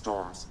deadly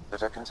storms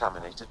that are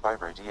contaminated by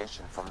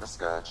radiation from the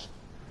Scourge.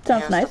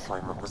 Sounds Geo's nice.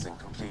 deployment was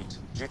incomplete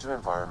due to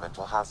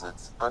environmental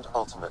hazards and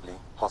ultimately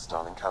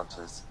hostile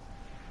encounters.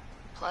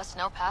 Plus,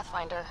 no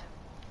Pathfinder.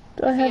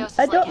 Do I have? Eos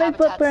I is don't like make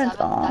Habitat footprints.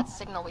 7. Aw. That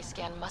signal we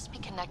scan must be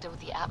connected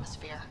with the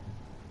atmosphere.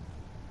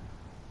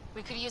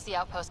 We could use the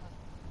outpost.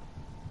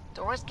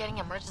 Door's getting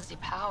emergency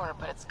power,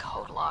 but it's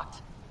code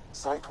locked.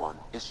 Site 1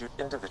 issued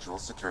individual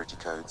security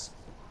codes.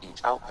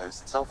 Each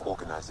outpost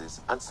self-organizes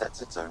and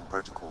sets its own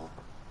protocol.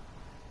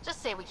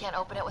 Just say we can't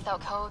open it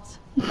without codes.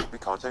 We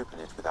can't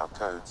open it without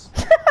codes.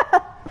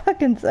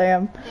 Fucking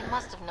Sam. They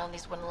must have known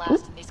these wouldn't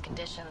last in these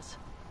conditions.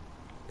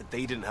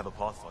 They didn't have a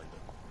Pathfinder.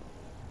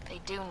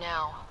 They do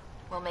now.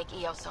 We'll make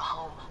Eos a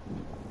home.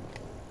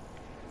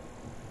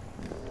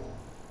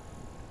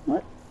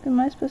 What am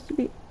I supposed to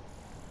be?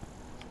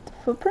 The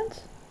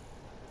footprints?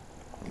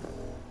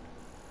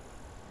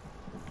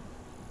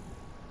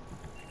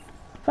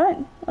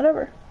 Fine,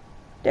 whatever.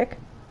 Dick.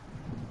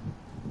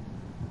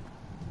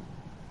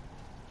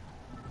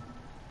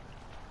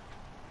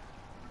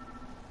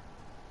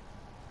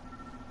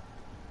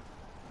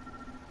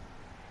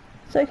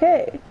 It's like,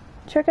 hey,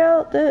 check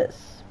out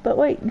this. But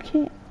wait, you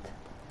can't.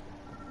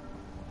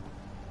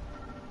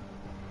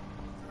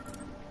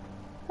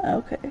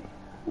 Okay,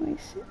 let me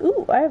see.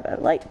 Ooh, I have a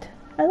light.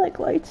 I like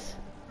lights.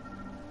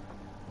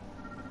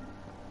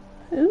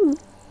 Ooh.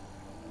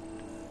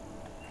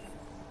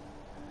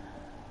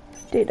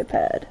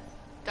 Datapad.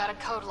 Got a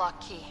code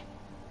lock key.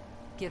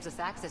 Gives us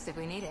access if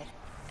we need it.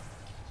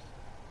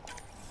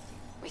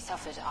 We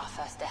suffered our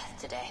first death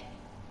today.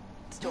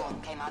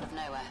 Storm came out of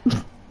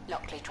nowhere.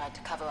 Lockley tried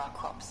to cover our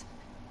crops.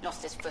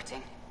 Lost his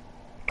footing.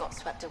 Got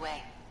swept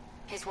away.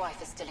 His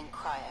wife is still in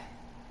cryo.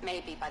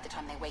 Maybe by the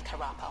time they wake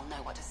her up, I'll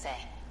know what to say.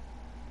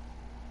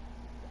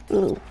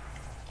 Ooh.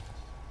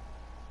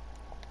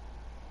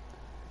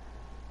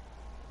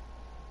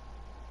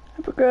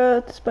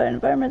 Hypergrowth, despite an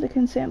environment that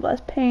can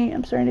sandblast paint.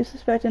 I'm starting to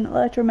suspect an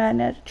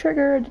electromagnetic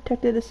trigger.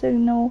 Detected a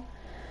signal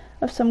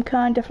of some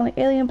kind,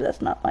 definitely alien, but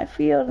that's not my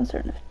field.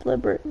 Uncertain if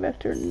deliberate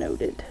vector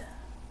noted.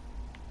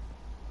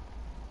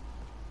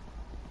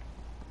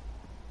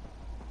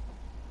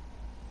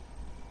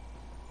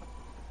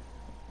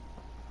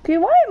 Okay,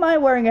 why am I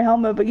wearing a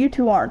helmet but you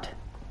two aren't?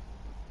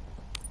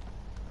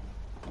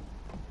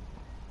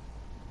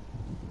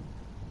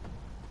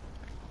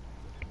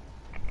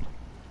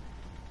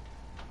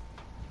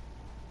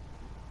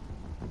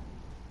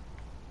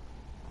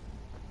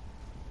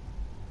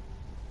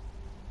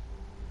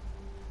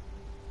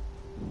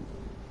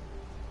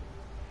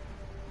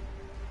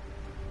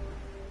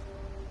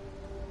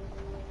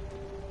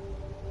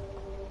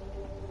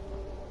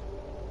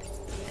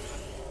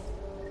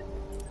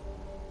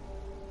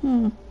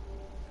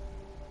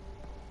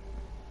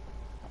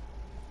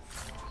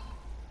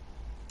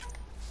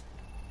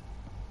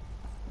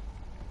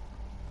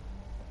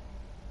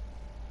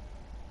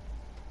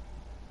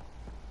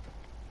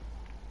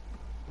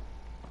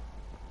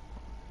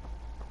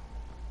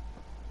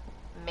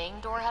 Main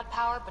door had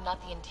power, but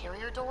not the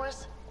interior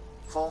doors?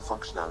 Full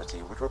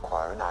functionality would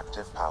require an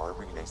active power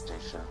relay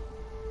station.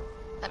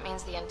 That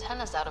means the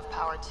antenna's out of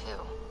power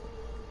too.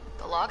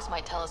 The logs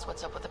might tell us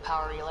what's up with the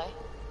power relay.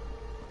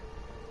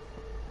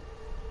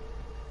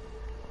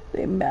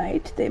 They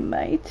might, they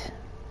might.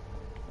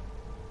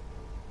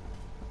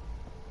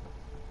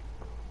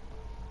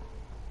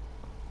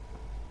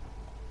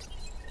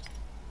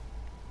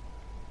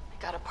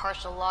 I got a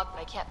partial log,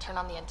 but I can't turn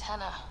on the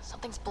antenna.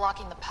 Something's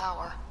blocking the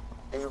power.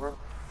 A remote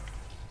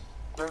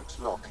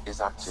lock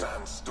is active.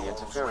 The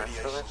interference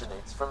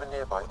originates from a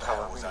nearby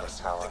power relay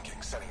tower.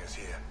 Sending us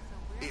here.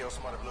 Eos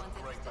might have looked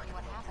great back in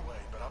the Milky Way,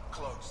 but up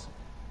close,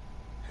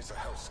 it's a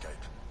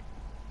hellscape.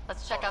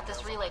 Let's check out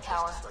this relay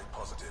tower. Stay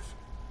positive.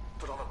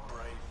 Put on a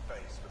brave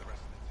face for the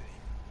rest of the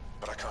team.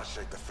 But I can't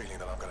shake the feeling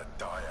that I'm gonna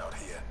die out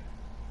here.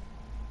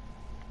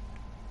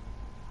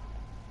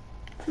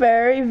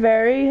 Very,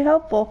 very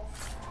helpful.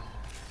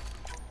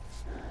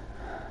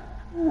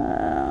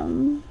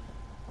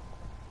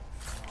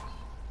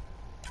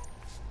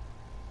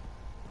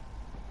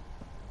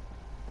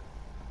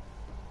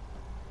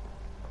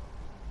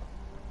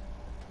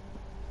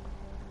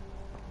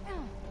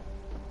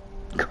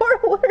 Cora,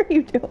 what are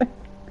you doing?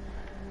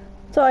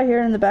 That's all I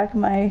hear in the back of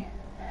my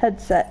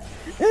headset.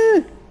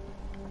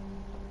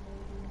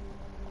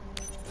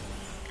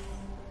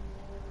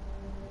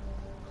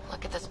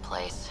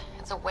 place.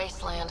 It's a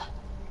wasteland.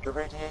 The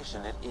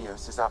radiation in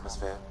Eos's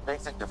atmosphere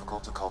makes it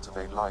difficult to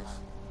cultivate life.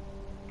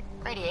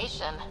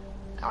 Radiation?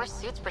 Our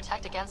suits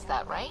protect against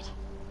that, right?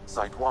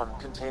 Site 1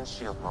 contains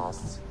shield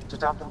masts to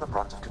dampen the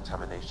brunt of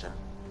contamination.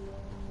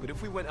 But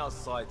if we went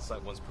outside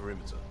Site 1's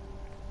perimeter?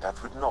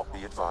 That would not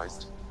be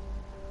advised.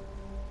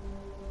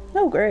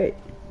 Oh, great.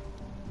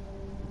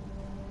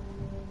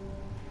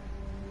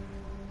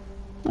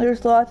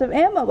 There's lots of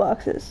ammo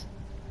boxes.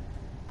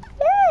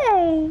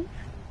 Yay!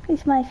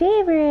 It's my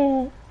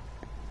favorite.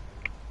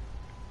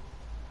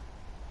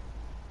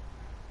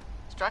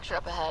 Structure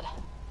up ahead.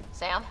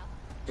 Sam?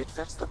 It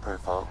fits the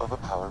profile of a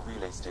power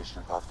relay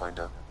station,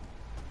 Pathfinder.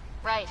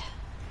 Right.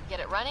 Get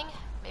it running,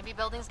 maybe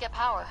buildings get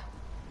power.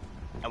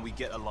 And we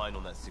get a line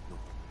on that signal.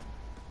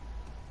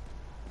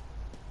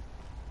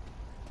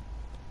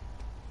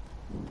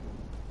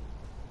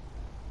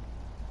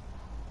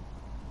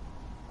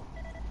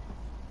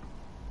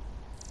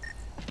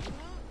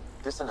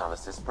 This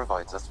analysis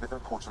provides us with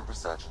important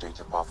research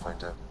data,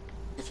 Pathfinder.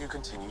 If you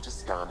continue to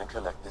scan and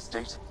collect this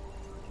data...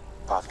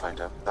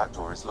 Pathfinder, that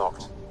door is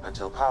locked.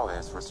 Until power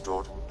is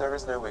restored, there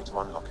is no way to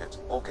unlock it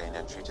or gain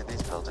entry to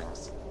these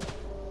buildings.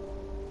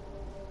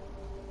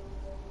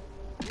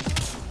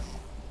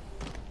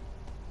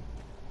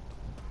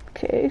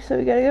 Okay, so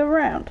we gotta go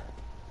around.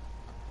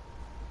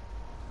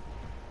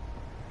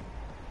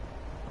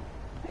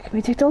 Make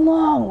me take the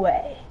long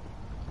way.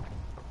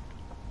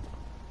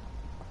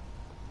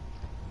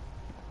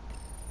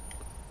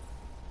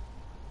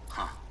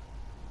 Huh.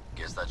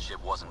 Guess that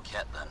ship wasn't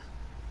Ket then.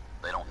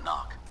 They don't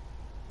knock.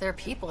 There are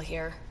people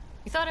here.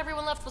 You thought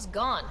everyone left was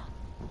gone.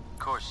 Of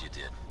course you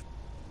did.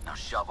 Now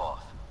shove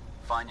off.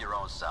 Find your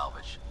own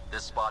salvage.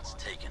 This spot's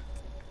taken.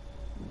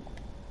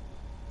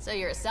 So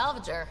you're a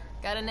salvager.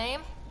 Got a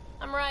name?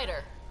 I'm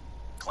Ryder.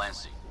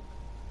 Clancy.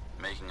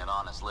 Making an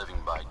honest living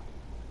by...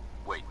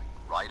 Wait,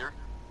 Ryder?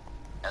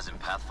 As in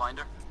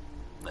Pathfinder?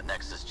 The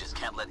Nexus just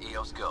can't let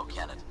Eos go,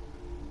 can it?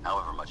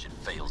 However much it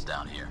fails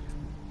down here.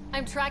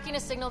 I'm tracking a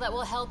signal that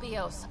will help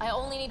Eos. I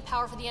only need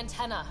power for the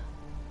antenna.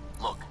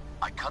 Look,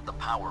 I cut the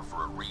power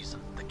for a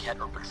reason. The Ket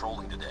are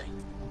patrolling today.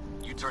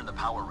 You turn the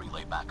power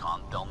relay back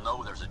on, they'll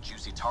know there's a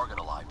juicy target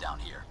alive down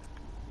here.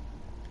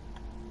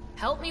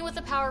 Help me with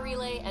the power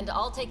relay, and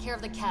I'll take care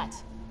of the Ket.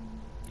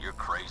 You're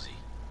crazy.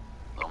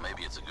 Though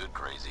maybe it's a good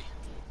crazy.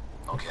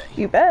 Okay.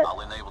 You bet.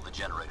 I'll enable the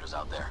generators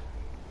out there.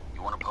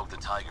 You want to poke the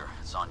tiger,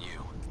 it's on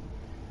you.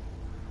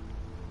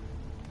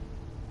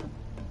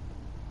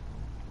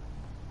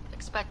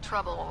 Expect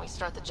trouble when we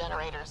start the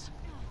generators.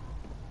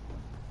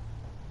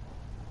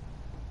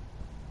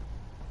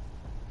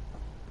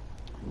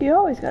 You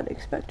always gotta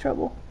expect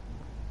trouble.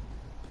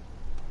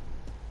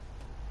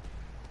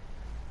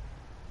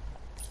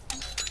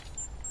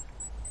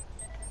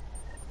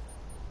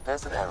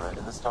 There's an error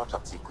in the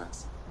startup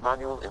sequence.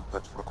 Manual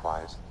input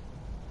required.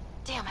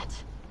 Damn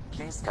it.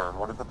 Please scan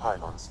one of the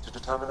pylons to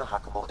determine a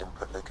hackable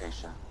input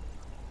location.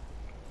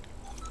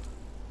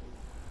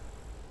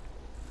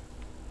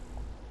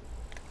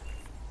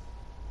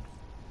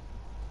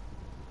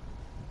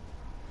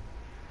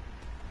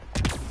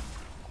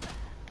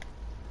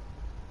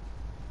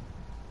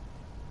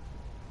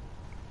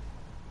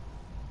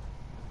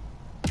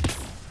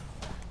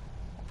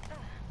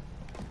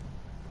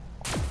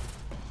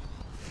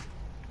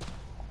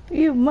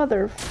 You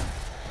mother...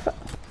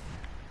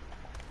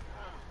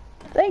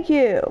 Thank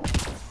you.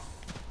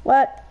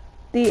 What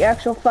the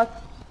actual fuck?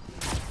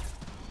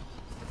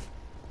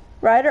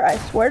 Ryder, I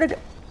swear to God.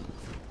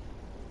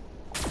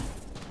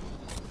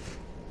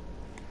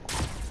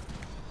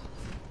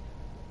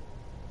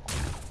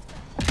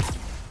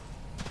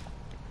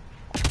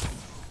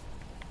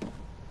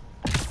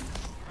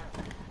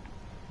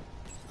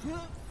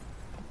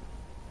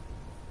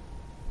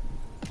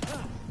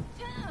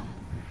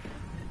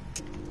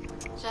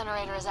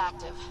 Generator is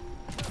active.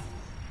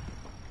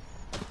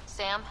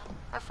 Sam,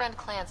 our friend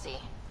Clancy,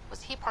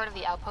 was he part of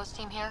the outpost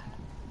team here?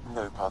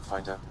 No,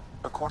 Pathfinder.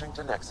 According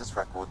to Nexus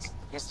records,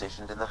 he's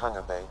stationed in the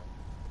hangar bay.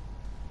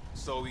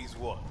 So he's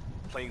what?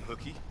 Playing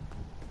hooky?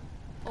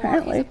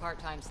 Or he's a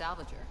part-time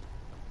salvager.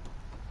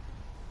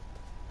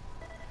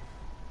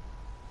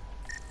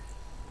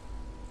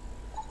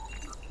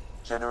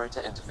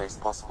 Generator interface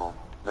possible.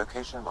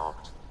 Location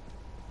marked.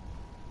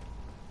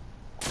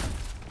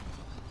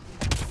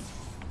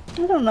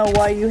 I don't know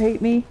why you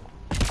hate me,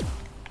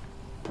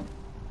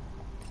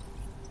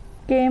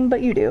 game,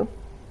 but you do.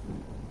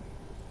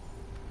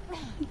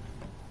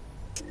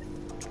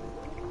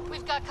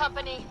 We've got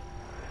company.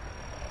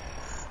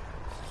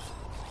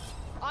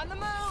 On the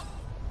move!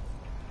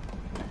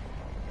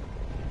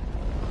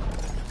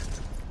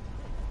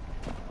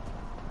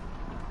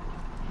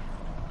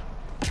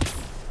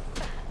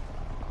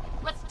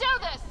 Let's do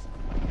this!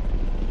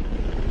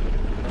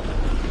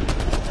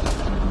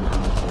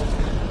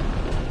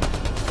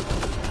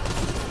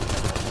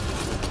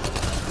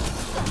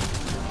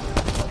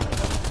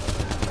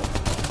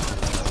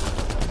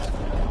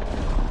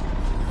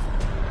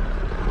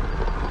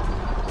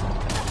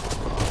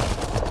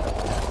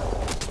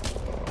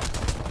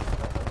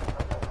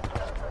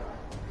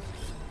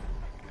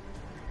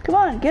 Come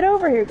on, get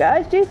over here,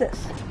 guys.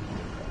 Jesus.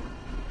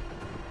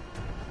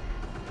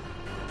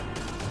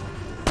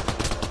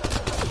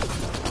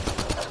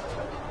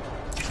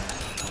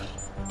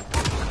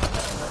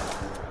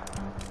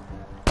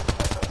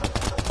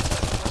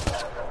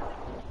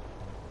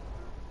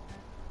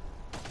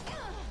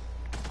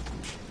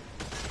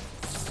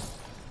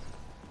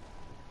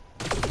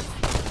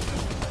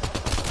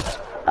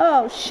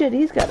 Oh shit,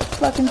 he's got a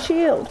fucking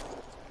shield.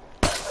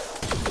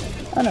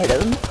 Oh no, he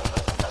doesn't.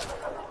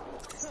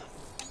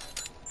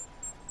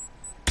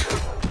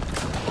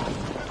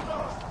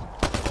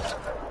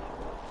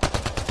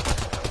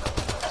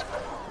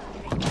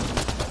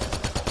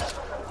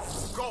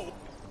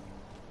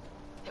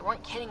 They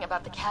weren't kidding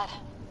about the cat.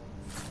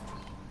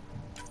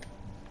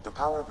 The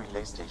power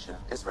relay station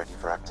is ready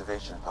for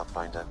activation,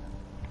 Pathfinder.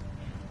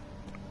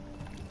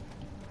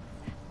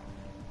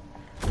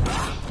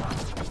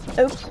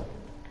 Oops.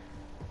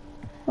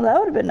 Well, that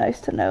would have been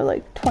nice to know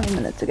like 20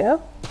 minutes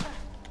ago.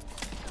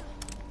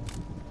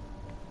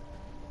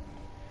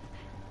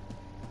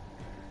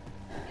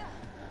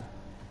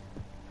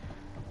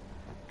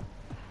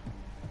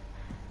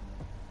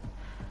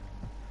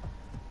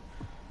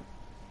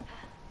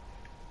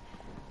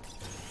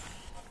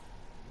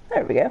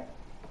 There we go.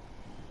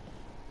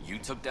 You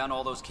took down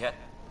all those cat?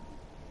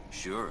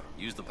 Sure,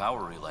 use the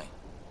power relay.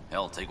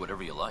 Hell, take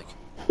whatever you like.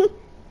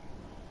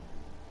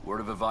 Word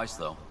of advice,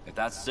 though. If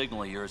that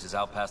signal of yours is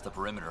out past the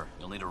perimeter,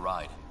 you'll need a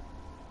ride.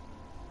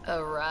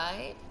 A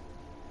ride?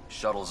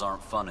 Shuttles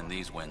aren't fun in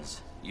these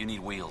winds. You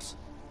need wheels.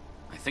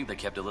 I think they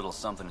kept a little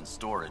something in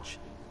storage.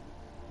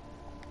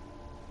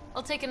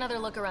 I'll take another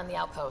look around the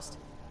outpost.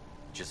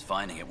 Just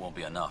finding it won't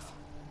be enough.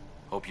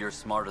 Hope you're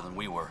smarter than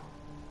we were.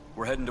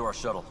 We're heading to our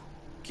shuttle.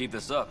 Keep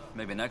this up.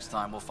 Maybe next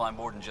time we'll find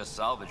more than just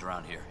salvage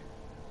around here.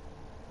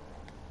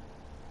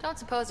 Don't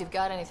suppose you've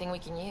got anything we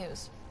can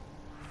use.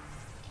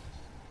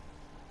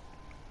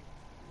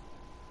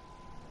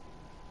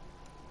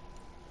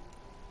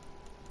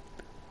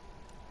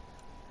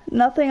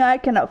 Nothing I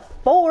can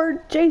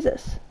afford.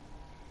 Jesus.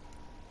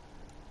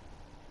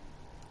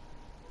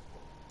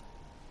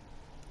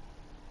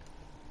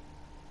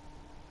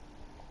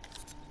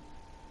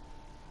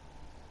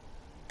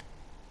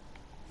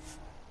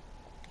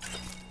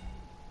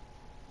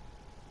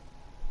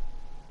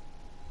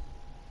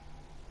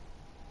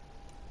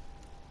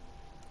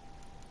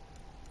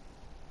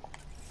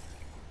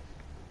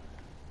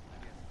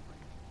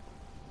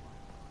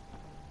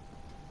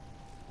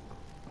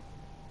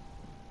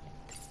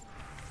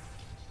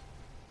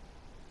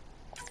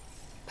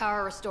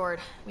 Power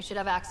restored. We should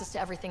have access to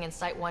everything in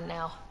Site 1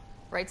 now.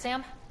 Right,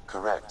 Sam?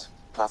 Correct.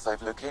 Plus,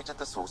 I've located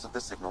the source of the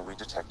signal we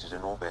detected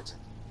in orbit.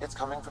 It's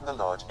coming from the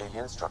large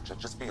alien structure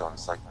just beyond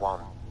Site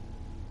 1.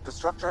 The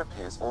structure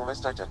appears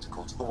almost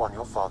identical to the one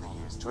your father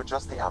used to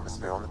adjust the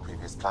atmosphere on the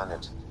previous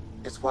planet.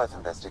 It's worth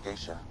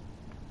investigation.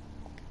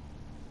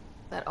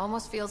 That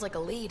almost feels like a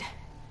lead.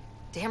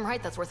 Damn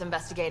right that's worth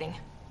investigating.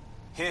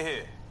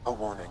 Here. A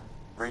warning.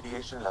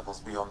 Radiation levels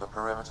beyond the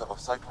perimeter of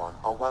Site 1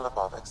 are well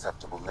above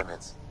acceptable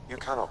limits. You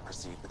cannot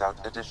proceed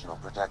without additional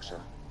protection.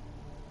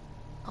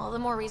 All the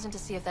more reason to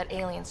see if that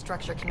alien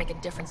structure can make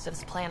a difference to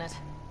this planet.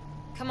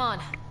 Come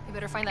on, we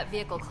better find that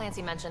vehicle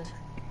Clancy mentioned.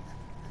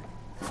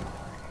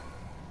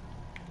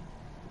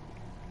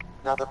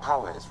 Now that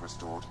power is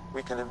restored,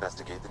 we can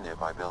investigate the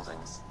nearby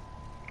buildings.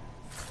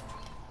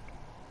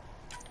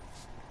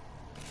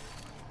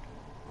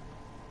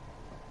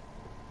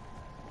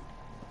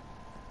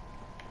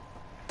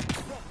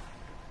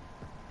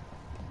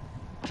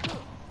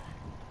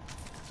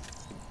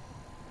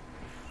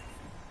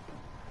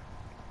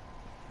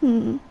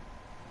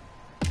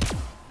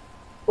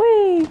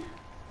 Whee!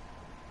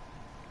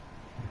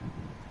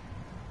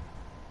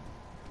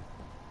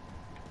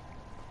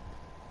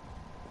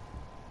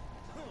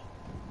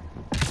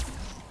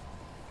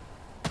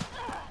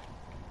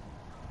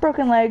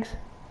 Broken legs.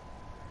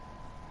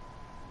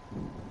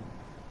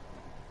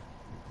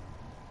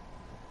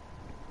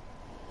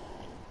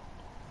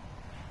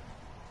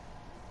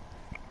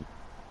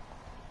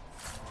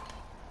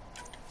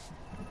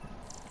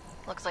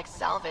 Looks like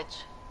salvage.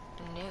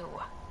 New.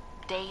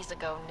 Days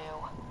ago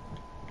new.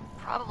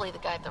 Probably the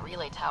guy at the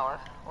relay tower,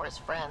 or his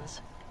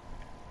friends.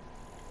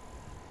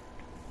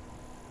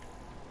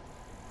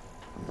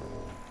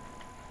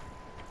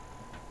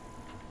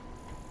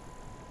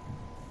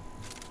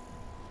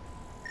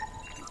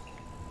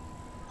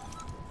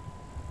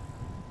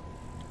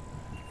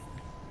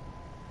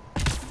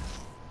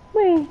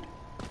 Whee!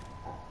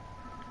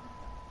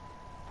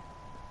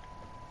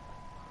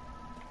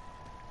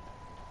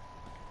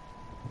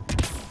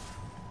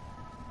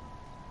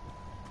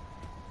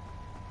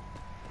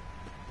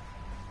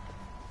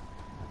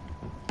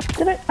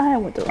 I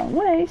went the wrong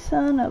way,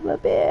 son of a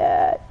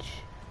bitch.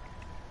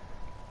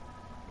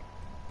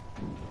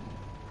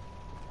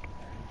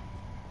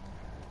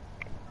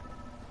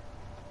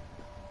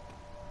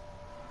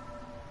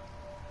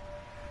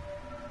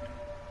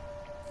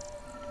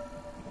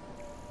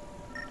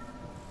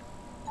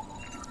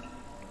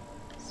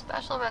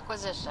 Special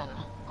requisition.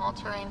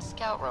 All-terrain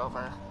scout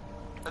rover.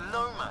 A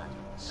nomad.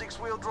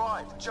 6-wheel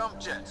drive, jump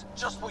jets,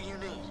 just what you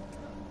need.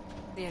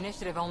 The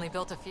initiative only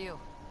built a few.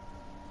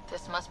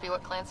 This must be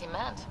what Clancy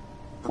meant.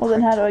 Well,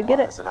 then how do I get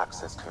it? Requires an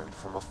access code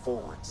from a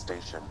forward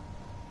station.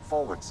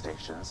 Forward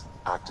stations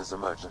act as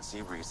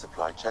emergency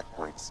resupply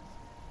checkpoints.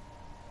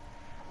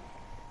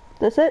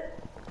 That's it?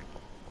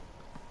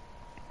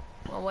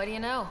 Well, what do you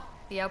know?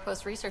 The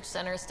Outpost Research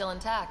Center is still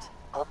intact.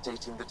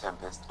 Updating the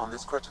Tempest on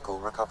this critical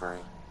recovery.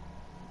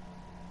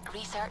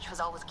 Research was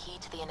always key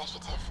to the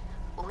initiative.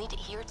 We'll need it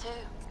here too.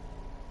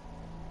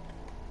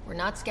 We're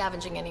not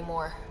scavenging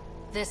anymore.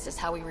 This is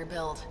how we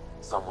rebuild.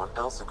 Someone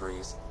else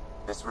agrees.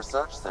 This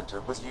research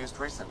center was used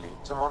recently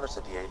to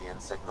monitor the alien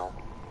signal.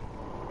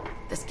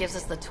 This gives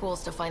us the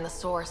tools to find the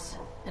source,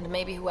 and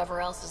maybe whoever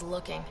else is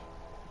looking.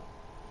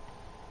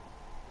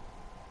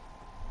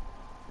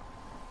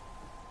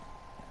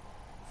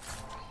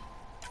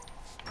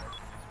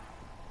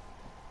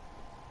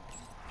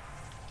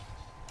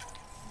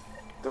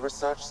 The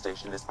research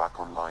station is back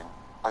online.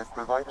 I've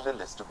provided a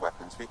list of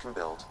weapons we can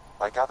build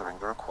by gathering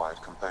the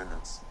required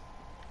components.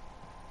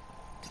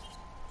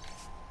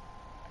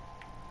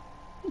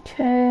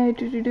 Okay,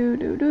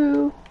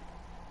 do.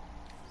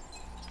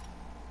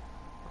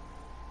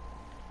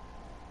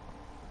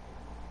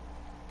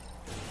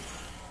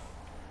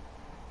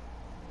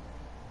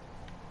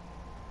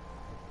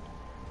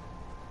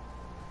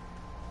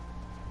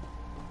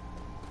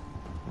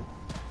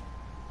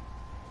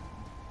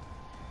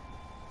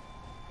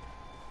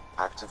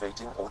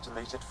 Activating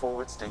automated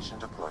forward station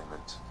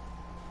deployment.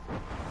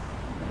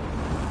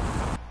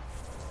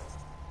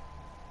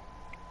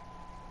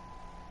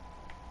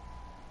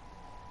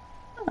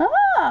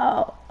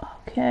 Oh,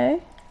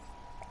 okay.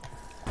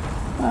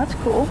 Well, that's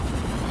cool.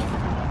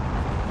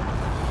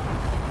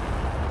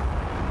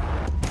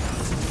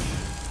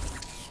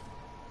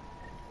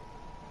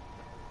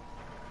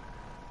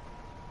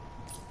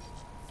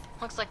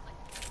 Looks like...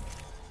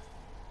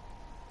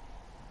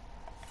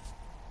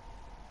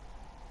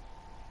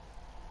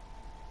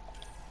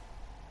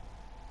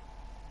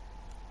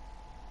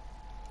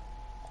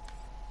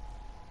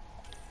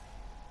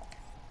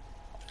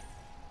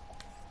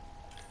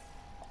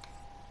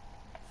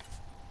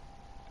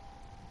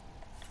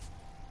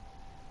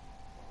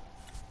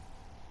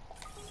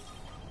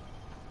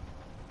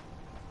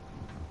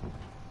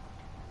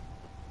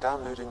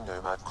 Downloading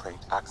Nomad Crate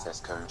access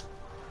code.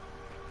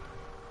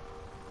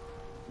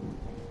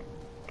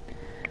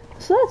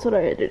 So that's what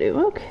I had to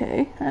do.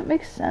 Okay, that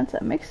makes sense.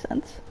 That makes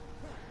sense.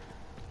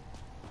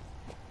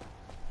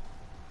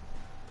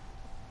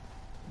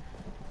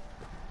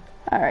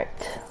 All right.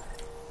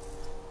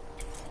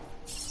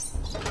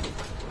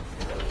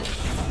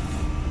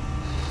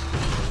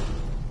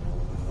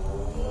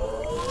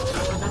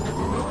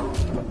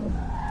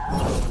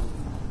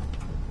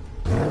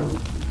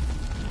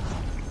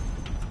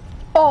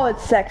 Oh,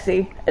 it's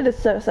sexy. It is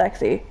so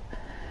sexy.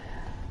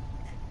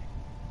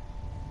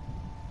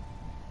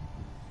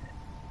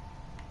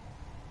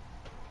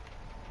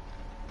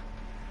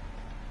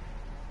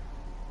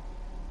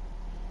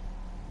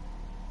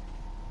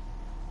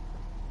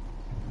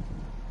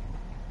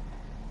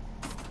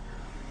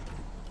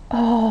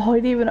 Oh,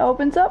 it even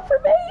opens up for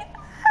me.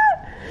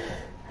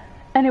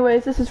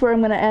 Anyways, this is where I'm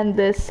going to end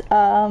this.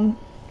 I'm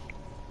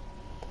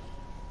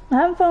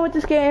having fun with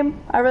this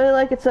game. I really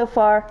like it so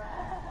far.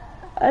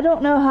 I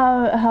don't know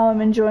how I'm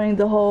enjoying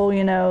the whole,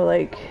 you know,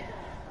 like,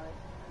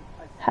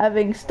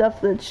 having stuff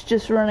that's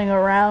just running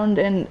around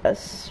in a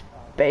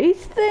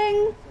space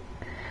thing,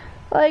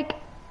 like,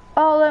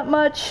 all that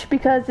much,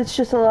 because it's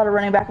just a lot of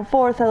running back and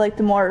forth. I like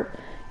the more,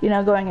 you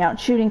know, going out and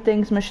shooting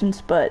things,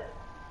 missions, but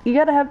you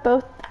gotta have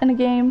both in a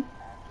game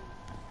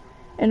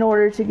in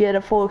order to get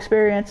a full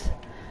experience.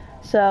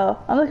 So,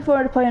 I'm looking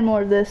forward to playing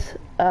more of this.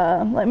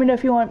 Let me know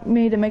if you want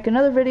me to make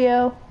another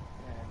video.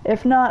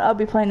 If not, I'll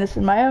be playing this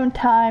in my own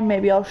time.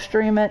 Maybe I'll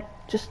stream it,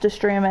 just to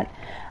stream it.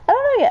 I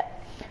don't know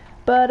yet.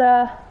 But,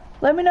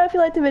 let me know if you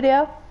liked the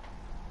video.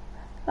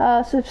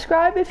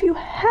 Subscribe if you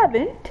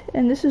haven't.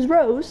 And this is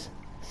Rose,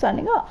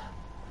 signing off.